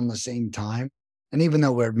out around the same time. And even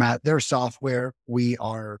though their software, we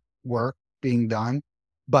are work being done.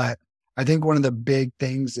 But I think one of the big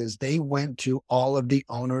things is they went to all of the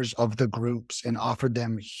owners of the groups and offered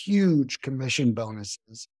them huge commission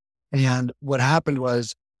bonuses. And what happened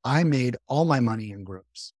was I made all my money in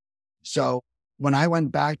groups. So when I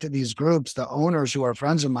went back to these groups, the owners who are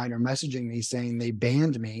friends of mine are messaging me saying they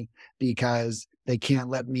banned me because they can't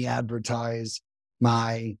let me advertise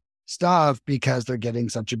my stuff because they're getting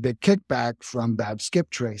such a big kickback from bad skip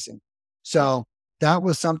tracing. So that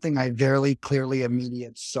was something I very clearly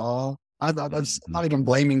immediate saw. I thought that's not even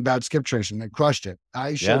blaming bad skip tracing. They crushed it.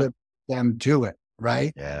 I should have them to it.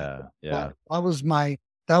 Right. Yeah. Yeah. That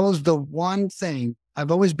was the one thing.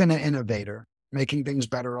 I've always been an innovator, making things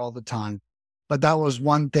better all the time. But that was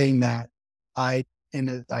one thing that I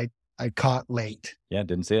caught late. Yeah.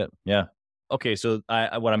 Didn't see it. Yeah. Okay. So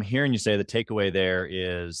what I'm hearing you say, the takeaway there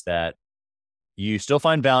is that you still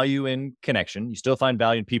find value in connection. You still find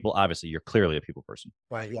value in people. Obviously, you're clearly a people person,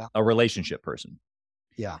 Right. Yeah. a relationship person.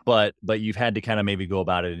 Yeah. But you've had to kind of maybe go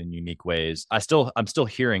about it in unique ways. I'm still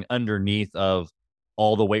hearing underneath of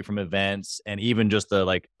all the weight from events and even just the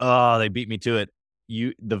like, oh, they beat me to it.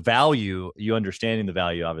 The value, you understanding the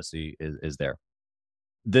value obviously is there.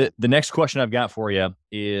 The next question I've got for you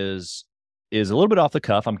is a little bit off the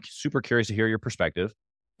cuff. I'm super curious to hear your perspective.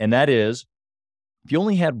 And that is, if you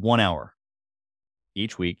only had 1 hour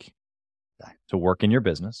each week to work in your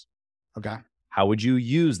business, okay, how would you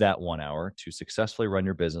use that 1 hour to successfully run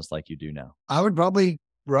your business like you do now? I would probably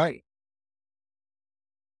write.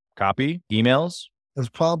 Copy, emails? It's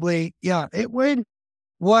probably, yeah, it would.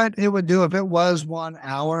 What it would do if it was 1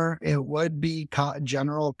 hour, it would be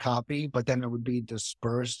general copy, but then it would be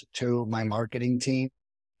dispersed to my marketing team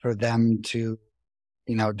for them to,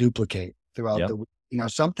 duplicate throughout the week.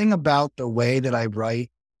 Something about the way that I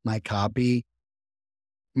write my copy,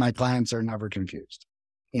 my clients are never confused,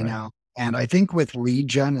 know? And I think with lead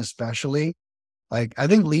gen, especially, like I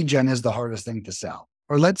think lead gen is the hardest thing to sell,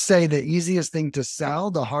 or let's say the easiest thing to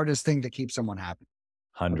sell, the hardest thing to keep someone happy.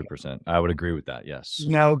 100%. I would agree with that. Yes.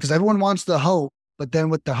 Because everyone wants the hope, but then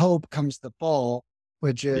with the hope comes the fall,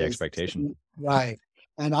 which is the expectation. Right.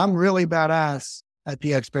 And I'm really badass at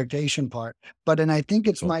the expectation part, and I think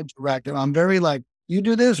it's my directive. I'm very like, you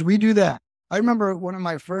do this, we do that. I remember one of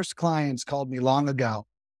my first clients called me long ago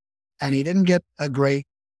and he didn't get a great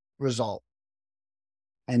result.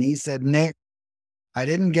 And he said, Nick, I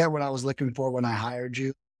didn't get what I was looking for when I hired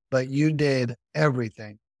you, but you did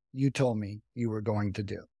everything you told me you were going to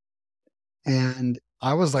do. And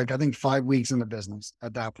I was like, I think 5 weeks in the business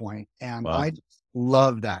at that point. And wow. I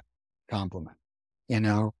love that compliment,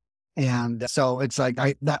 And so it's like,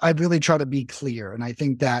 I really try to be clear. And I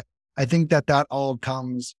think that all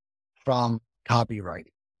comes from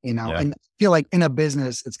copywriting, and I feel like in a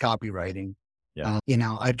business, it's copywriting. Yeah.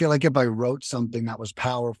 I feel like if I wrote something that was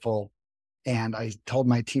powerful and I told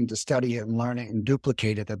my team to study it and learn it and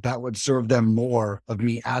duplicate it, that would serve them more of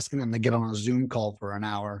me asking them to get on a Zoom call for an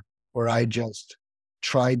hour where I just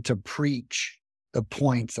tried to preach the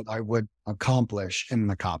points that I would accomplish in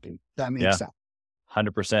the copy. That makes sense.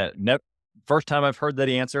 100%. First time I've heard that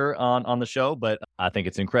answer on the show, but I think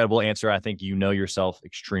it's an incredible answer. I think you know yourself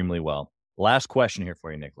extremely well. Last question here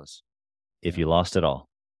for you, Nicholas. If you lost it all,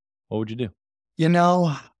 what would you do?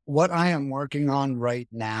 What I am working on right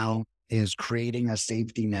now is creating a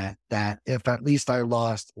safety net that if at least I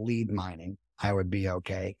lost lead mining, I would be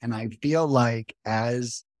okay. And I feel like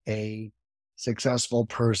as a successful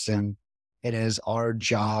person, it is our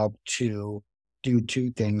job to do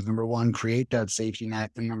two things. Number one, create that safety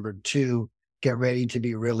net. And number two, get ready to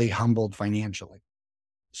be really humbled financially.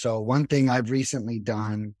 So one thing I've recently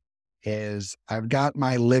done is I've got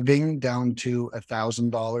my living down to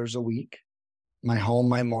 $1,000 a week. My home,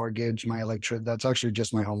 my mortgage, my electricity. That's actually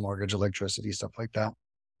just my home mortgage, electricity, stuff like that.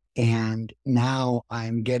 And now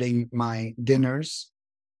I'm getting my dinners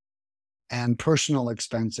and personal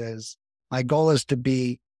expenses. My goal is to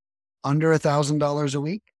be under $1,000 a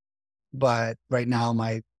week. But right now,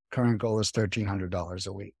 my current goal is $1,300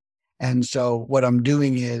 a week. And so what I'm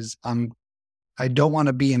doing is I'm I don't want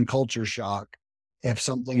to be in culture shock if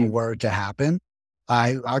something were to happen.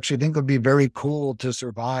 I actually think it would be very cool to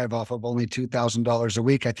survive off of only $2,000 a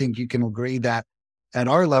week. I think you can agree that at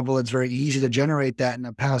our level, it's very easy to generate that in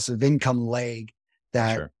a passive income leg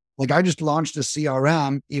that Sure. like I just launched a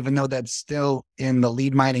CRM, even though that's still in the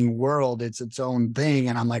lead mining world, it's its own thing.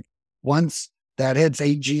 And I'm like, once that hits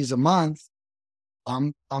 8Gs a month,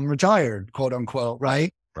 I'm retired, quote unquote.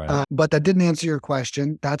 Right. Right. But that didn't answer your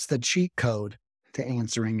question. That's the cheat code to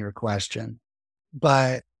answering your question.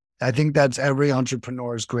 But I think that's every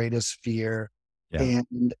entrepreneur's greatest fear. Yeah.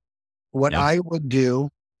 And what Yeah. I would do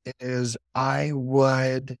is I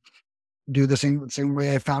would do the same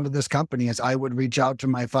way I founded this company is I would reach out to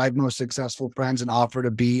my 5 most successful friends and offer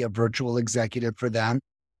to be a virtual executive for them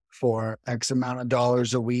for X amount of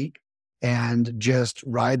dollars a week and just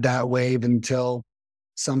ride that wave until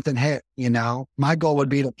something hit, My goal would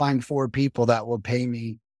be to find 4 people that will pay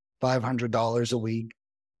me $500 a week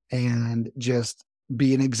and just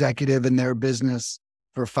be an executive in their business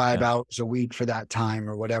for 5 hours a week for that time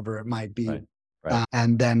or whatever it might be. Right.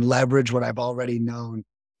 And then leverage what I've already known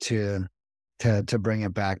to bring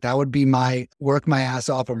it back. That would be my work my ass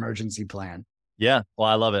off emergency plan. Yeah. Well,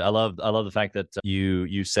 I love it. I love the fact that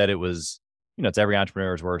you said it was, it's every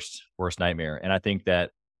entrepreneur's worst nightmare. And I think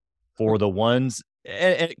that for the ones,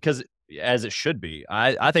 because as it should be,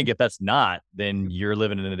 I think if that's not, then you're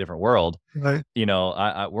living in a different world. Right.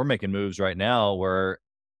 We're making moves right now where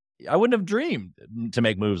I wouldn't have dreamed to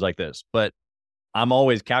make moves like this, but I'm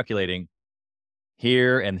always calculating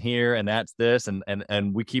here and that's this.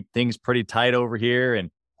 And we keep things pretty tight over here.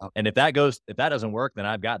 And if that doesn't work, then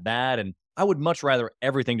I've got that. And I would much rather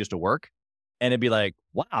everything just to work and it'd be like,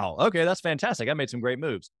 wow, okay, that's fantastic. I made some great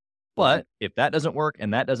moves. But if that doesn't work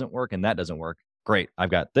and that doesn't work and that doesn't work, great. I've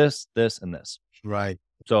got this, and this. Right.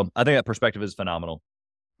 So I think that perspective is phenomenal.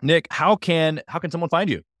 Nick, how can someone find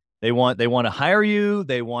you? They want to hire you.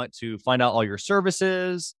 They want to find out all your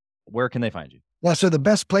services. Where can they find you? Yeah. So the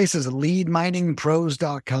best place is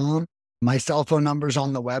leadminingpros.com. My cell phone number's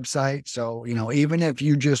on the website. So, even if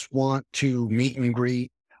you just want to meet and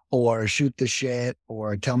greet or shoot the shit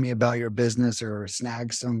or tell me about your business or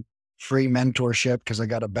snag some free mentorship, because I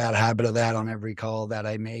got a bad habit of that on every call that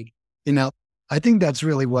I make, I think that's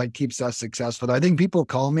really what keeps us successful. I think people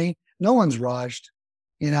call me, no one's rushed.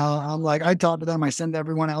 I'm like, I talk to them, I send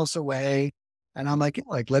everyone else away. And I'm like,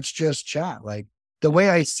 let's just chat. Like the way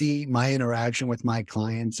I see my interaction with my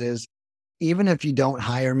clients is even if you don't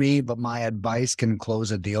hire me, but my advice can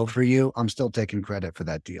close a deal for you, I'm still taking credit for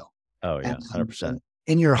that deal. Oh yeah, 100%.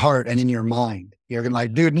 In your heart and in your mind, you're gonna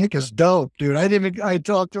like, dude, Nick is dope, dude. I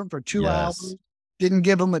talked to him for 2 hours, didn't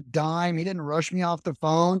give him a dime. He didn't rush me off the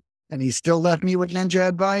phone and he still left me with ninja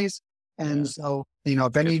advice. And so,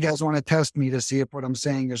 if any of you guys want to test me to see if what I'm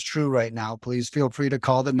saying is true right now, please feel free to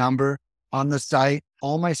call the number on the site.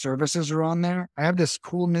 All my services are on there. I have this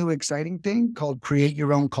cool new exciting thing called Create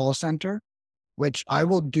Your Own Call Center, which I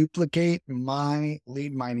will duplicate my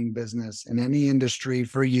lead mining business in any industry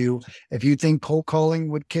for you. If you think cold calling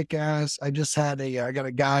would kick ass, I got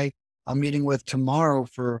a guy I'm meeting with tomorrow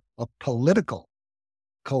for a political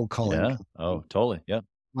cold calling. Yeah. Oh, totally. Yeah.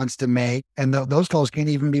 Wants to make, and those calls can't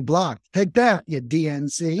even be blocked. Take that, you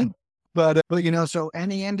DNC. But so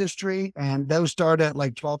any industry, and those start at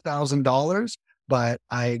like $12,000. But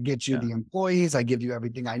I get you the employees. I give you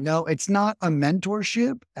everything I know. It's not a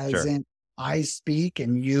mentorship, as in I speak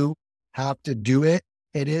and you have to do it.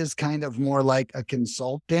 It is kind of more like a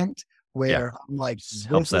consultant where I'm like,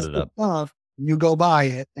 help set it up. Stuff, you go buy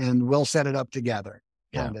it and we'll set it up together.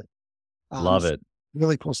 Kind of. Love it.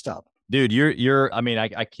 Really cool stuff. Dude, I mean,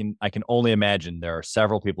 I can only imagine there are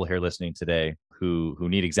several people here listening today who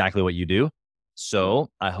need exactly what you do. So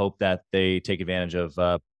I hope that they take advantage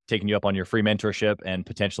of taking you up on your free mentorship and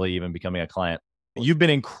potentially even becoming a client. You've been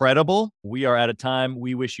incredible. We are out of time.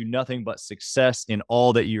 We wish you nothing but success in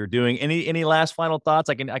all that you're doing. Any last final thoughts?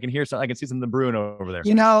 I can hear some. I can see something brewing over there.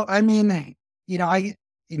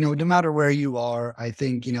 No matter where you are, I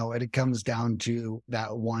think, it comes down to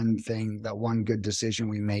that one thing, that one good decision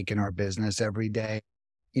we make in our business every day.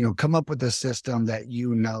 Come up with a system that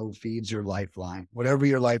feeds your lifeline, whatever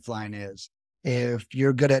your lifeline is. If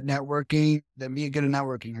you're good at networking, then be good at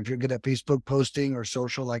networking. If you're good at Facebook posting or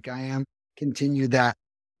social like I am, continue that.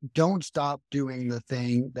 Don't stop doing the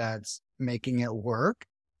thing that's making it work.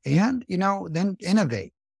 And, then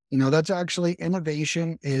innovate. That's actually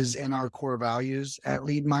innovation is in our core values at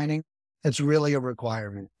Lead Mining. It's really a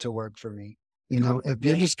requirement to work for me. If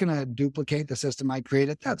you're just going to duplicate the system I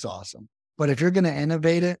created, that's awesome. But if you're going to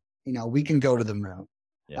innovate it, we can go to the moon.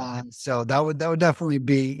 So that would definitely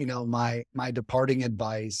be, my departing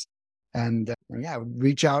advice. And Yeah,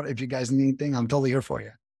 reach out if you guys need anything. I'm totally here for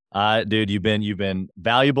you. Dude, you've been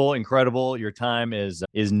valuable, incredible. Your time is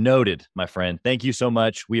noted, my friend. Thank you so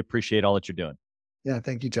much. We appreciate all that you're doing. Yeah,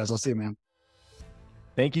 thank you, Chaz. I'll see you, man.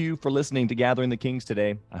 Thank you for listening to Gathering the Kings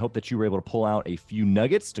today. I hope that you were able to pull out a few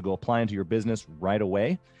nuggets to go apply into your business right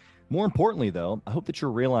away. More importantly, though, I hope that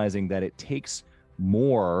you're realizing that it takes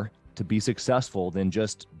more to be successful than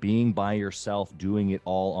just being by yourself, doing it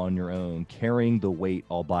all on your own, carrying the weight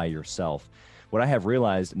all by yourself. What I have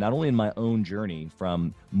realized, not only in my own journey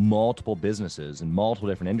from multiple businesses and multiple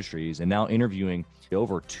different industries, and now interviewing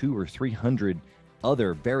over 200 or 300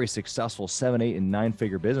 other very successful 7, 8, and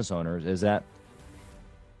 9-figure business owners, is that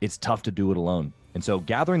it's tough to do it alone. And so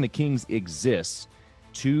Gathering the Kings exists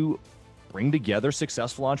to bring together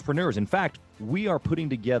successful entrepreneurs. In fact, we are putting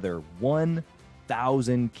together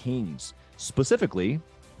 1,000 kings, specifically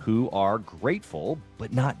who are grateful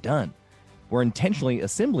but not done. We're intentionally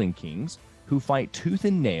assembling kings who fight tooth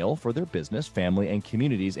and nail for their business, family, and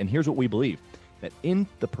communities. And here's what we believe, that in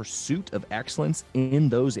the pursuit of excellence in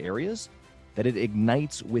those areas, that it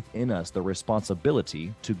ignites within us the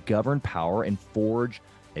responsibility to govern power and forge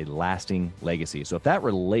a lasting legacy. So if that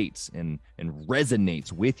relates and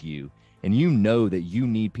resonates with you, and you know that you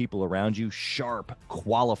need people around you, sharp,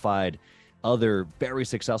 qualified, other very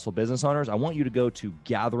successful business owners, I want you to go to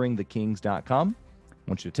gatheringthekings.com. I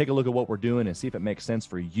want you to take a look at what we're doing and see if it makes sense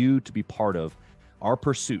for you to be part of our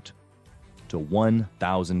pursuit to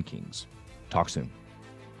 1,000 kings. Talk soon.